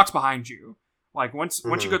door locks behind you. Like, once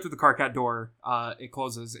you go through the Karkat door, it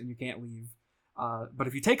closes, and you can't leave. But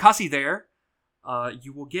if you take Hussey there,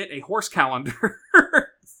 you will get a horse calendar.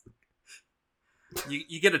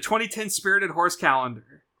 You get a 2010 Spirited Horse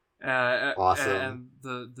calendar. Awesome. And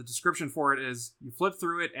the description for it is, you flip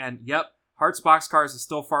through it, and yep, Hearts Boxcars is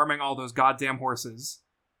still farming all those goddamn horses.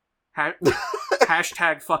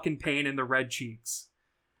 Hashtag fucking pain in the red cheeks.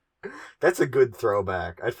 That's a good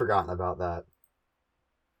throwback. I'd forgotten about that.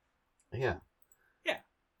 Yeah. Yeah.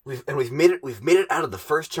 We've made it out of the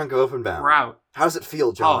first chunk of Openbound. We're out. How does it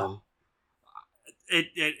feel, John? Oh.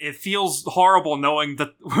 It feels horrible knowing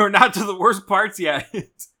that we're not to the worst parts yet.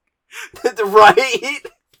 Right?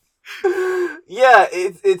 Yeah,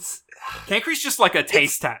 it's... Cancre's just like a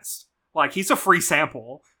taste test. Like, he's a free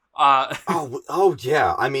sample. Oh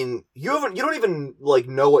yeah. I mean, you don't even like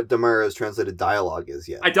know what Damaro's translated dialogue is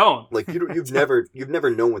yet. I don't. Like you've never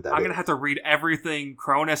known what that is. I'm gonna have to read everything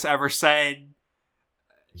Cronus ever said.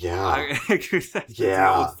 Yeah.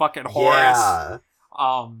 Deal with fucking Horus. Yeah.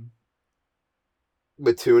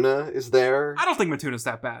 Matuna is there. I don't think Matuna's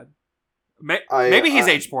that bad. Maybe he's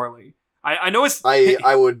aged poorly. I know it's.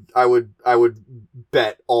 I would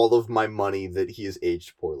bet all of my money that he is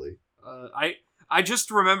aged poorly. I just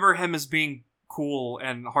remember him as being cool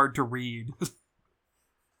and hard to read.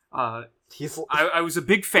 I was a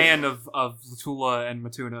big fan of Latula and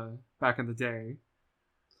Matuna back in the day.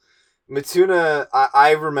 Matuna,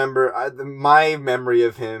 I remember, my memory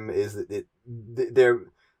of him is that there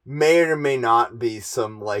may or may not be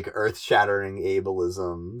some, like, earth-shattering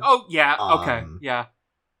ableism. Oh, yeah, okay, yeah.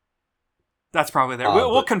 That's probably there.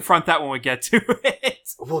 We'll confront that when we get to it.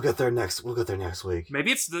 We'll get there next week.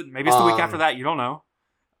 Maybe it's the week after that, you don't know.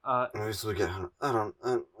 Maybe it's the week after, I don't,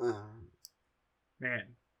 Man.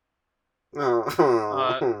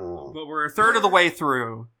 But we're a third of the way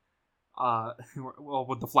through. Well,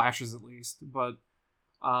 with the flashes at least, but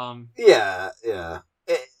yeah.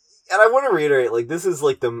 And I want to reiterate, like, this is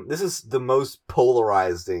the most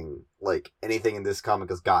polarizing, like, anything in this comic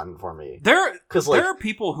has gotten for me. There are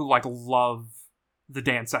people who like love the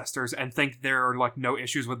Dancestors and think there are like no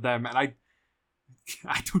issues with them, and I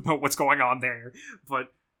don't know what's going on there,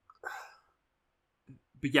 but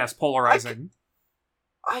yes, polarizing.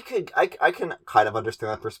 I can kind of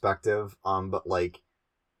understand that perspective, but like,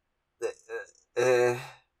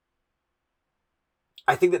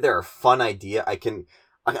 I think that they're a fun idea. I can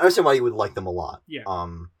understand why you would like them a lot. Yeah.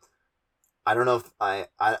 I don't know if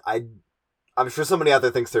I'm sure somebody out there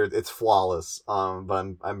thinks it's flawless.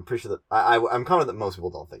 But I'm pretty sure that I'm confident that most people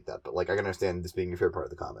don't think that. But like, I can understand this being your favorite part of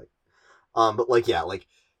the comic. But like, yeah, like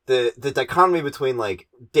the dichotomy between like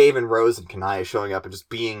Dave and Rose and Kanaya showing up and just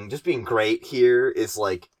being great here is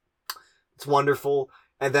like, it's wonderful.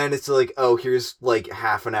 And then it's like, oh, here's like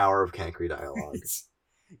half an hour of Cancri dialogue.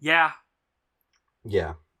 Yeah.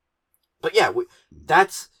 Yeah. But yeah,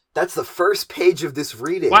 that's the first page of this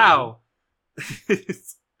reading. Wow.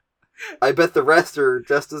 I bet the rest are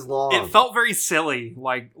just as long. It felt very silly,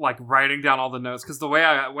 like writing down all the notes, because the way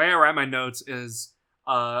I write my notes is,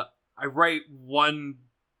 I write one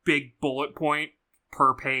big bullet point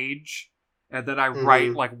per page, and then I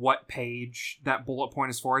write like what page that bullet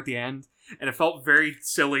point is for at the end. And it felt very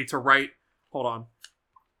silly to write. Hold on.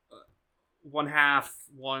 One half,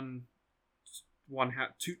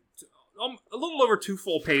 two. A little over 2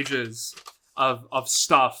 full pages of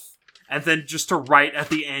stuff, and then just to write at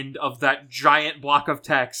the end of that giant block of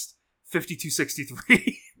text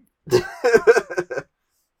 5263.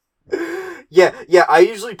 Yeah, I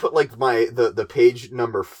usually put like the page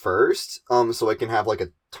number first, so I can have like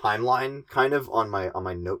a timeline kind of on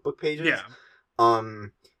my notebook pages. Yeah.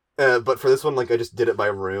 But for this one, like, I just did it by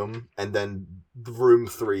room, and then room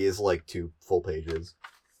 3 is like 2 full pages.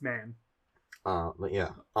 Man. But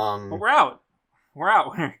yeah. But we're out.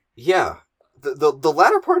 Yeah. The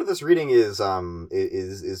latter part of this reading is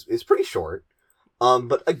pretty short.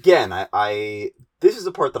 But again, this is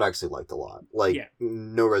the part that I actually liked a lot. Like, yeah.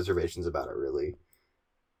 No reservations about it, really.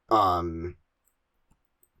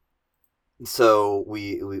 So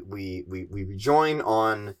we rejoin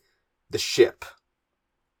on the ship.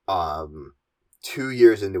 2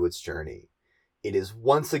 years into its journey. It is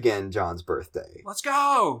once again John's birthday. Let's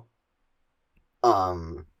go!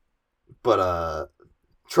 But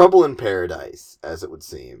trouble in paradise, as it would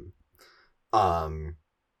seem.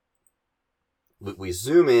 We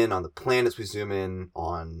zoom in on the planets, we zoom in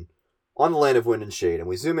on the land of wind and shade, and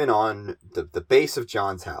we zoom in on the base of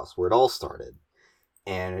John's house, where it all started.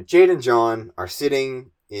 And Jade and John are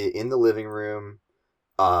sitting in the living room,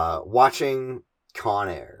 watching Con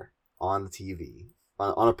Air on the TV,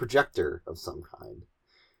 on a projector of some kind.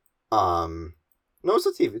 No, it's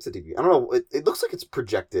a TV. It's a TV. I don't know. It looks like it's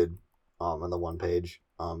projected on the one page.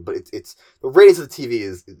 But it's the radiance of the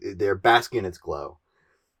TV they're basking in its glow.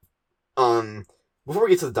 Before we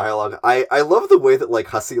get to the dialogue, I love the way that like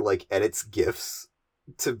Hussey like edits GIFs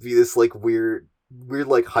to be this like weird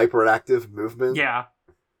like hyperactive movement. Yeah.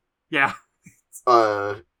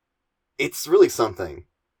 It's really something.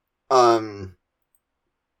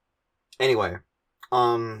 Anyway,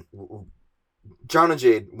 John and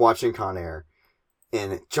Jade watching Con Air,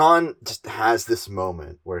 and John just has this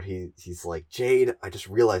moment where he's like, Jade, I just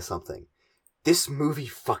realized something. This movie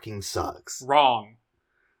fucking sucks. Wrong.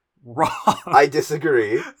 I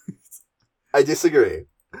disagree.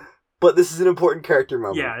 But this is an important character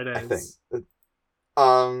moment. Yeah, it is.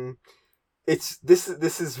 I think.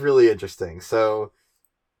 This is really interesting. So,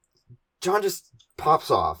 John just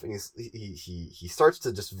pops off, and he starts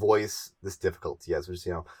to just voice this difficulty he has, which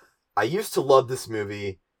is, I used to love this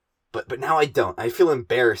movie, but now I don't. I feel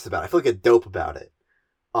embarrassed about it. I feel like a dope about it.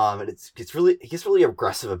 And he gets really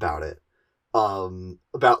aggressive about it.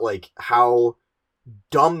 About like how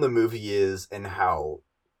dumb the movie is and how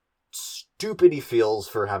stupid he feels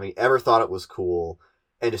for having ever thought it was cool,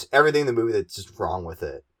 and just everything in the movie that's just wrong with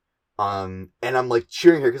it. And I'm like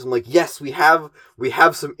cheering here because I'm like, yes, we have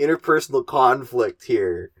some interpersonal conflict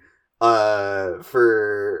here,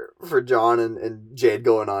 for John and Jade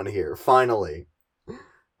going on here finally.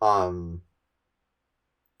 Yeah.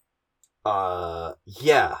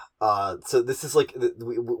 So this is like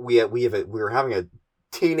we were having a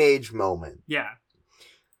teenage moment. Yeah.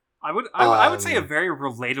 I would say a very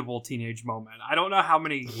relatable teenage moment. I don't know how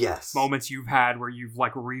many moments you've had where you've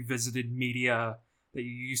like revisited media that you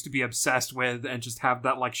used to be obsessed with and just have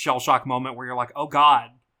that like shell shock moment where you're like, oh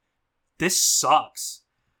god, this sucks.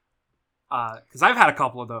 Because I've had a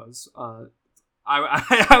couple of those.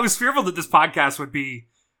 I was fearful that this podcast would be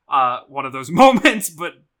one of those moments,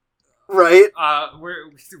 but right.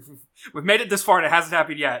 We've made it this far and it hasn't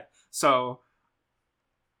happened yet. So,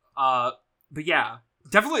 but yeah,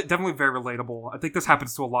 definitely very relatable. I think this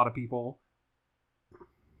happens to a lot of people.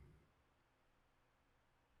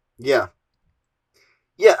 Yeah.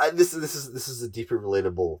 Yeah, this is a deeply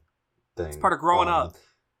relatable thing. It's part of growing up.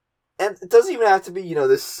 And it doesn't even have to be,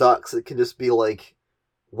 this sucks. It can just be like,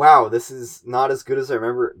 wow, this is not as good as I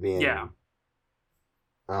remember it being. Yeah.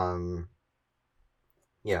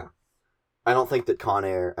 Yeah. I don't think that Con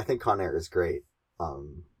Air... I think Con Air is great.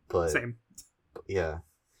 But... Same. Yeah.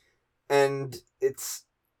 And it's...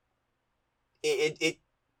 It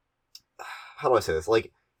how do I say this?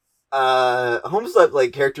 Like, Homestead,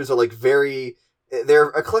 like, characters are, like, very... They're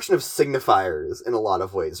a collection of signifiers in a lot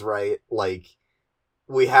of ways, right? Like,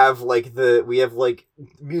 we have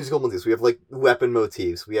musical motifs, we have, like, weapon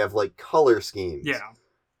motifs, we have, like, color schemes. Yeah.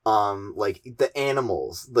 Like, the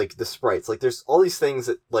animals, like, the sprites, like, there's all these things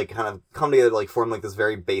that, like, kind of come together to, like, form, like, this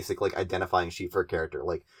very basic, like, identifying sheet for a character.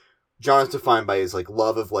 Like, John is defined by his, like,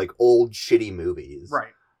 love of, like, old, shitty movies.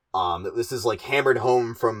 Right. This is, like, hammered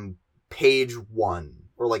home from page 1,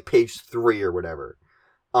 or, like, page 3 or whatever.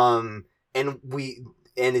 And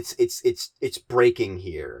it's breaking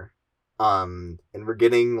here. And we're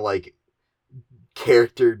getting, like,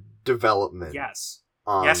 character development. Yes.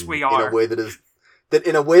 Yes, we are. In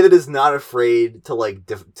a way that is not afraid to, like,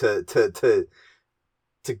 to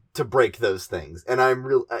break those things. And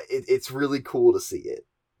it's really cool to see it.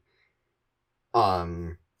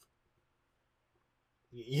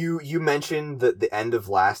 You mentioned that the end of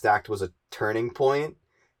last act was a turning point.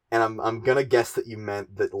 And I'm gonna guess that you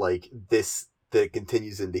meant that, like, that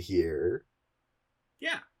continues into here.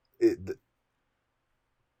 Yeah.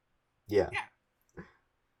 Yeah.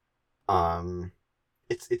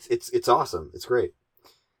 It's awesome. It's great.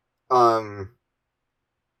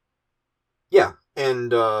 Yeah,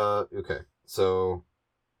 and okay. So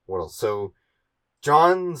what else? So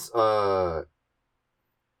John's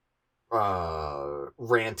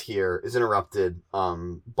rant here is interrupted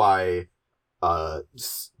by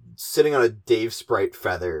sitting on a Dave Sprite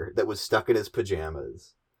feather that was stuck in his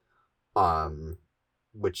pajamas,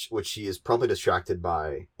 which he is promptly distracted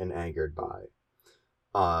by and angered by,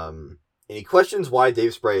 and he questions why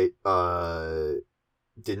Dave Sprite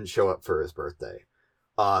didn't show up for his birthday,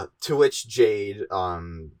 to which Jade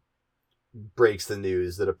breaks the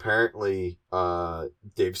news that apparently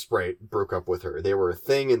Dave Sprite broke up with her. They were a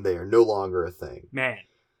thing and they are no longer a thing. Man.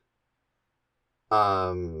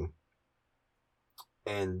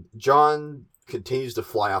 And John continues to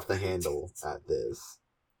fly off the handle at this.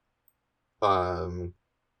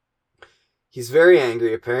 He's very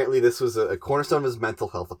angry. Apparently this was a cornerstone of his mental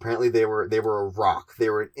health. Apparently they were a rock. They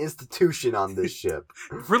were an institution on this ship.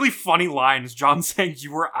 Really funny lines. John saying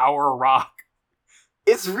you were our rock.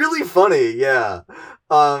 It's really funny, yeah.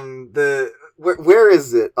 Where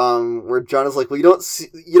is it? Where John is like, well, you don't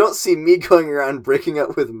see me going around breaking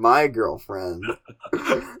up with my girlfriend.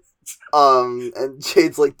 And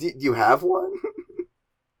Jade's like, do you have one?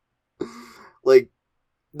 Like,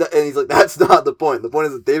 and he's like, that's not the point. The point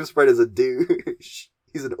is that Dave Sprite is a douche.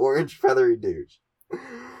 He's an orange feathery douche.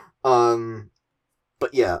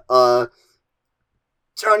 But yeah,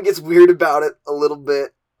 John gets weird about it a little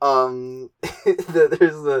bit. There's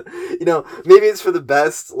maybe it's for the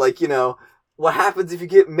best. Like, what happens if you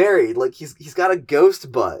get married? Like, he's got a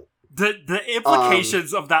ghost butt. The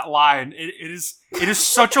implications of that line, it is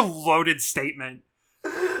such a loaded statement.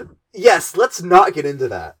 Yes, let's not get into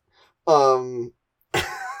that.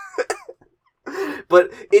 But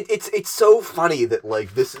it's so funny that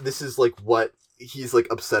like this is like what he's like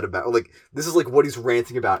upset about. Like this is like what he's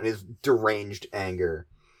ranting about in his deranged anger.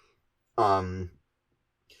 But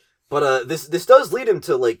this does lead him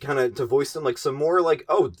to like kind of to voice some like some more like,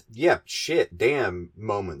 oh yeah, shit, damn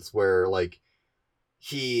moments where like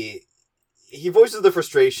he voices the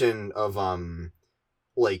frustration of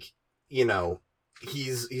like, you know,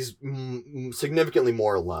 he's significantly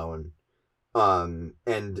more alone,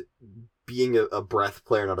 and being a breath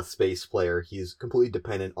player, not a space player, he's completely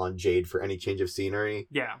dependent on Jade for any change of scenery.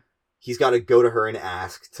 Yeah, he's got to go to her and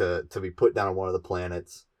ask to be put down on one of the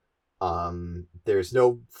planets. There's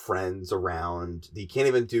no friends around. He can't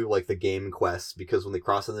even do like the game quests because when they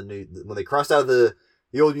crossed out of the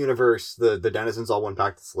old universe, the denizens all went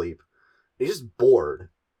back to sleep. He's just bored,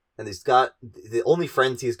 and he's got the only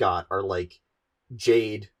friends he's got are like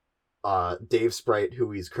Jade, Dave Sprite,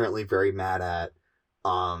 who he's currently very mad at,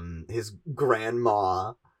 his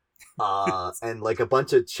grandma, and like a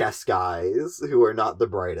bunch of chess guys who are not the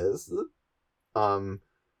brightest.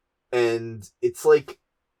 And it's like,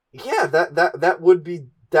 yeah, that would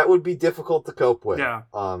be difficult to cope with. Yeah.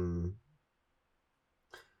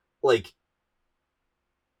 Like,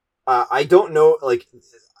 I don't know, like,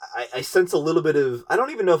 I sense a little bit of, I don't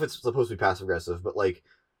even know if it's supposed to be passive aggressive, but like,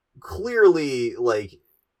 clearly, like,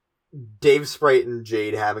 Dave Sprite and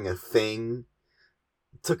Jade having a thing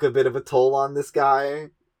took a bit of a toll on this guy.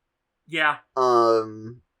 Yeah.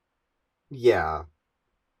 Yeah.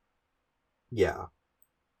 Yeah.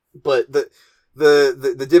 But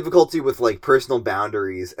the difficulty with like personal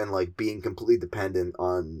boundaries and like being completely dependent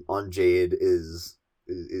on Jade is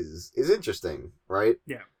interesting, right?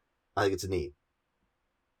 Yeah. I think it's neat.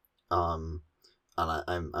 And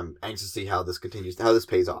I'm anxious to see how this continues, how this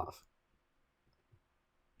pays off.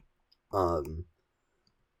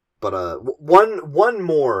 But one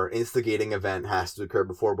more instigating event has to occur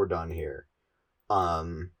before we're done here.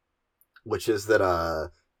 Which is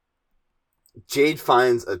that Jade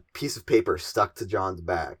finds a piece of paper stuck to John's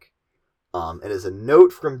back. It is a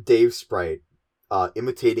note from Dave Sprite,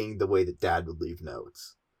 imitating the way that Dad would leave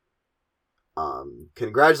notes.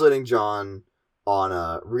 Congratulating John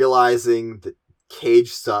on realizing that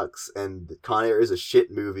Cage sucks and that Con Air is a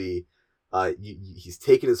shit movie. He's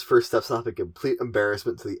taken his first steps off a complete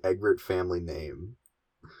embarrassment to the Egbert family name.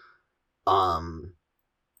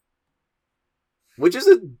 Which is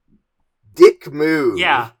a dick move.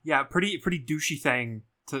 Yeah, pretty douchey thing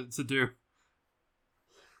to do.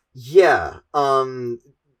 Yeah, John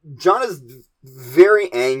is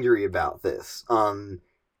very angry about this.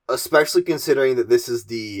 Especially considering that this is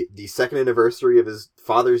the second anniversary of his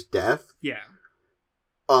father's death. Yeah.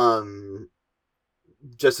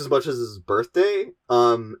 Just as much as his birthday.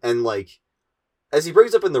 And like, as he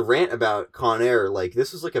brings up in the rant about Con Air, like,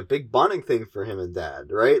 this was like a big bonding thing for him and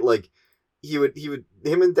Dad, right? Like, him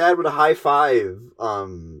and Dad would high five,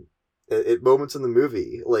 at moments in the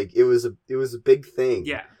movie. Like, it was a big thing.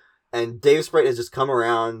 Yeah. And Dave Sprite has just come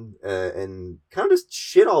around, and kind of just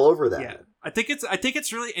shit all over that. Yeah. I think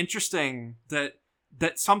it's really interesting that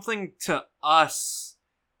something to us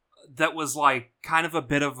that was like kind of a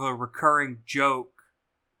bit of a recurring joke,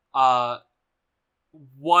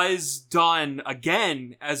 was done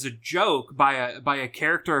again as a joke by a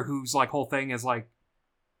character whose like whole thing is like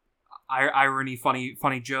irony,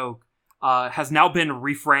 funny joke, has now been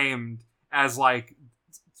reframed as like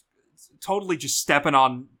totally just stepping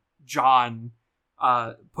on John,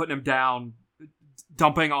 putting him down,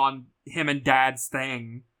 dumping on him and Dad's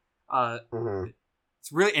thing.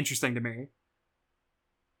 It's really interesting to me.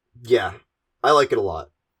 Yeah, I like it a lot.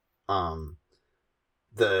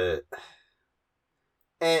 It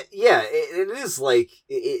is like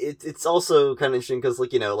it's also kind of interesting because,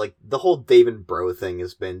 like, you know, like the whole Dave and Bro thing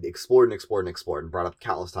has been explored and brought up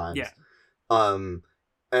countless times. Yeah.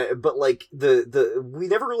 But like we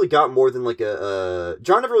never really got more than like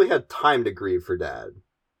John never really had time to grieve for Dad.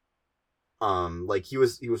 Like he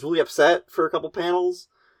was really upset for a couple panels,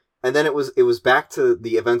 and then it was back to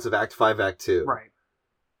the events of Act 5, Act 2. Right.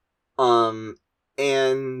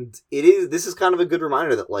 And this is kind of a good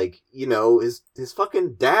reminder that, like, you know, his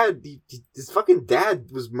fucking dad, his fucking dad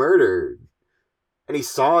was murdered, and he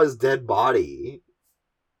saw his dead body.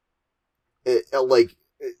 Like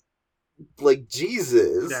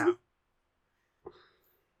Jesus. Yeah.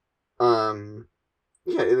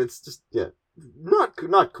 Yeah, and it's just, yeah,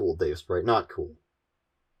 not cool, Dave Sprite, not cool.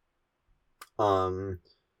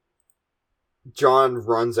 John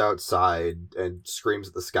runs outside and screams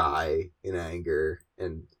at the sky in anger,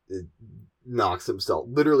 and it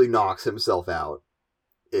literally knocks himself out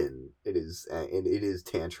in his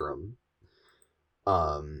tantrum.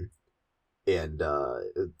 and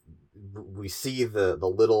we see the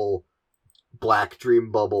little black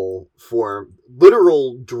dream bubble form,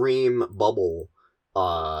 literal dream bubble,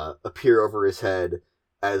 appear over his head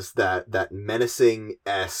as that menacing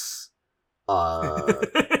S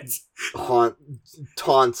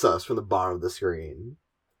taunts us from the bottom of the screen.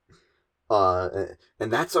 And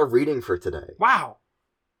that's our reading for today. Wow.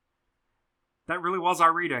 That really was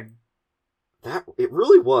our reading. It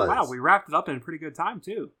really was. Wow, we wrapped it up in a pretty good time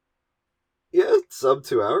too. Yeah, sub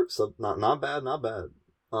 2 hours. Not bad.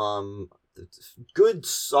 Good,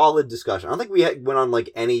 solid discussion. I don't think we went on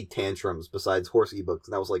like any tantrums besides horse ebooks,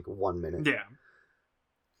 and that was like 1 minute. Yeah.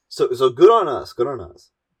 So good on us.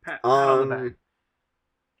 Pat on the back.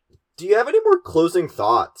 Do you have any more closing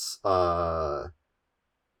thoughts that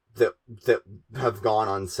have gone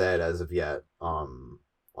unsaid as of yet on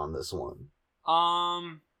this one?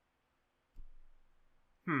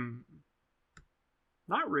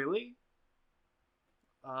 Not really.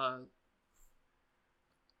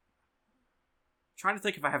 Trying to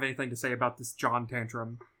think if I have anything to say about this John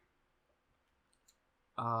tantrum.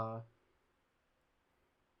 I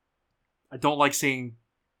don't like seeing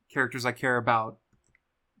characters I care about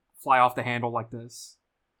fly off the handle like this.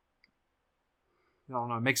 I don't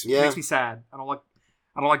know. It makes me sad. I don't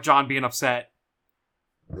like John being upset.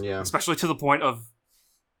 Yeah. Especially to the point of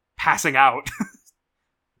passing out.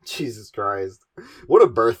 Jesus Christ. What a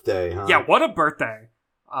birthday, huh? Yeah, what a birthday.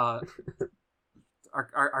 Our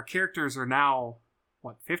characters are now,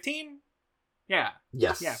 what, 15? Yeah.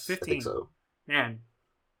 Yes. Yeah, 15. I think so. Man,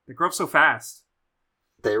 they grow up so fast.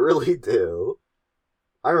 They really do.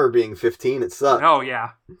 I remember being 15, it sucked. Oh,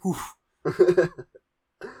 yeah.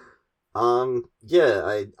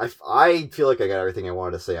 Yeah, I feel like I got everything I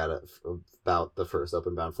wanted to say about the first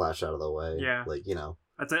Openbound Flash out of the way. Yeah. Like, you know.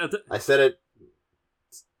 I said it.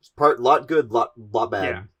 Lot good, lot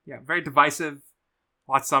bad. Yeah. Very divisive.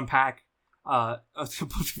 Lots to unpack. But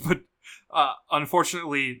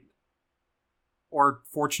unfortunately, or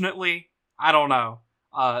fortunately, I don't know.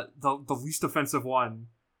 The least offensive one.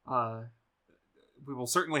 We will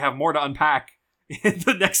certainly have more to unpack in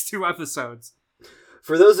the next 2 episodes.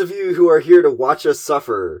 For those of you who are here to watch us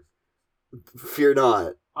suffer, fear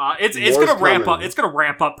not. It's gonna ramp up. It's gonna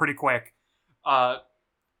ramp up pretty quick. I'm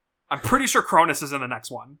pretty sure Cronus is in the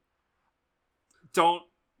next one. Don't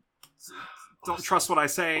trust what I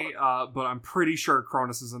say, but I'm pretty sure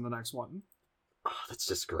Cronus is in the next one. Oh, that's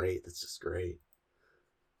just great.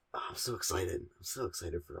 Oh, I'm so excited. For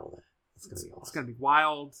all that. It's gonna be awesome. It's gonna be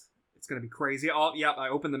wild. It's gonna be crazy. Oh, yeah, I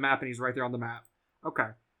opened the map and he's right there on the map.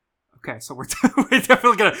 Okay, so we're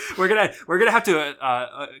definitely gonna have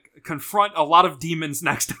to confront a lot of demons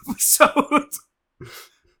next episode.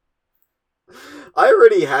 I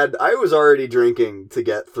was already drinking to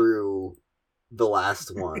get through the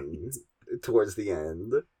last one towards the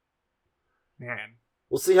end. Man.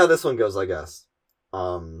 We'll see how this one goes, I guess.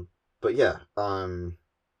 But yeah,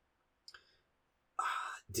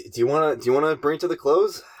 do you wanna bring it to the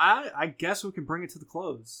close? I guess we can bring it to the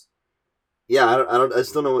I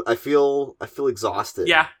just don't know. I feel exhausted.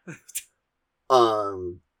 Yeah.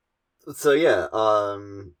 So yeah,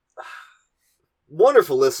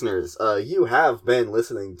 wonderful listeners, you have been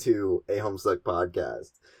listening to a Homestuck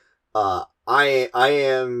podcast. I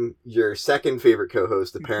am your second favorite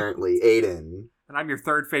co-host, apparently, Aiden. And I'm your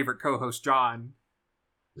third favorite co-host, John.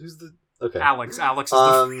 Who's the... Okay. Alex. Alex is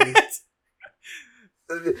the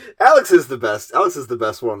Alex is the best. Alex is the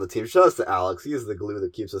best one on the team. Shout out to Alex. He is the glue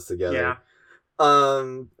that keeps us together. Yeah.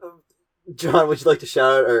 John, would you like to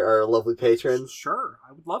shout out our lovely patrons? Sure,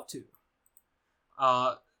 I would love to.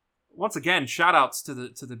 Once again, shout outs to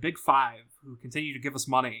the big 5 who continue to give us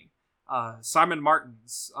money. Simon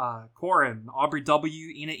Martins, Corin, Aubrey W,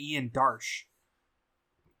 Ina E, and Darsh.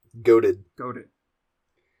 Goated.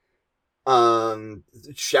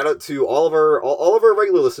 Shout out to all of our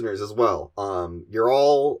regular listeners as well. You're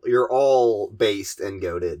all based and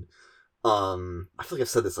goated. I feel like I've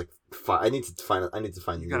said this like 5. I need to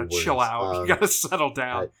find you gotta chill out. You gotta settle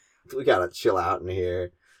down. We gotta chill out in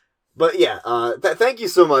here. But yeah, thank you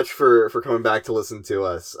so much for coming back to listen to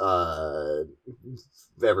us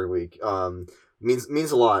every week.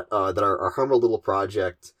 Means a lot that our humble little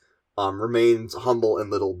project remains humble and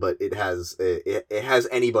little, but it has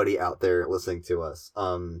anybody out there listening to us.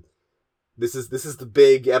 This is the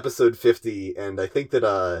big episode 50, and I think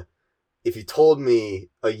that if you told me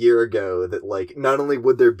a year ago that like not only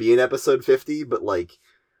would there be an episode 50, but like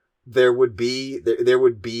there would be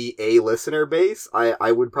a listener base,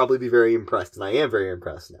 I would probably be very impressed, and I am very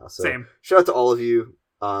impressed now. So Same. Shout out to all of you.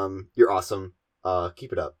 You're awesome.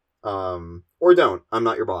 Keep it up. Or don't. I'm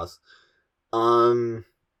not your boss.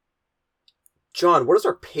 John, what is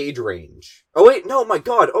our page range? Oh wait, no, my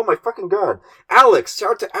god, oh my fucking god. Alex,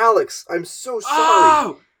 shout out to Alex. I'm so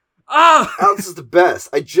sorry. Oh! Alex is the best.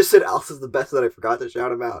 I just said Alex is the best that I forgot to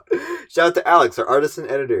shout him out. Shout out to Alex, our artist and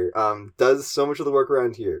editor. Does so much of the work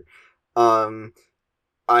around here. I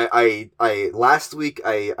last week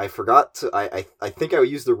I forgot to I think I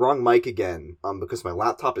used the wrong mic again because my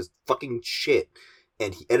laptop is fucking shit,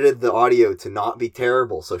 and he edited the audio to not be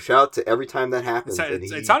terrible. So shout out to every time that happens.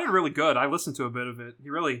 It sounded really good. I listened to a bit of it. He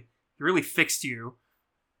really fixed you.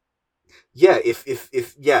 Yeah,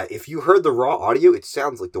 if you heard the raw audio, it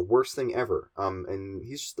sounds like the worst thing ever. And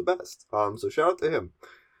he's just the best. So shout out to him.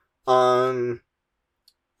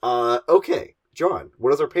 Okay, John,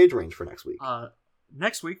 what is our page range for next week?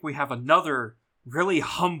 Next week we have another really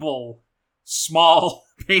humble, small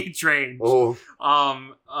page range. Oh.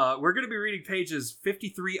 We're going to be reading pages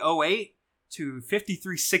 5308 to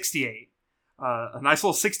 5368. A nice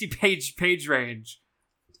little 60-page range.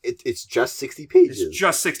 It's just 60 pages. It's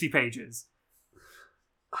just 60 pages.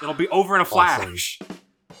 It'll be over in a flash.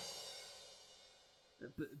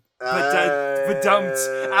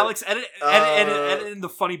 Badumts. Alex, edit in the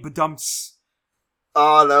funny badumts.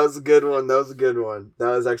 Oh, that was a good one. That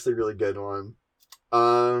was actually a really good one.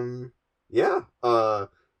 Yeah.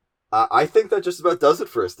 I think that just about does it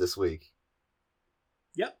for us this week.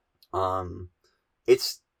 Yep.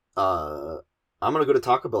 It's I'm gonna go to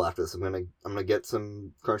Taco Bell after this. I'm gonna get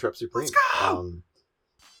some Crunchwrap Supreme. Let's go!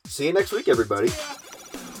 See you next week, everybody.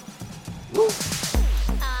 Woo.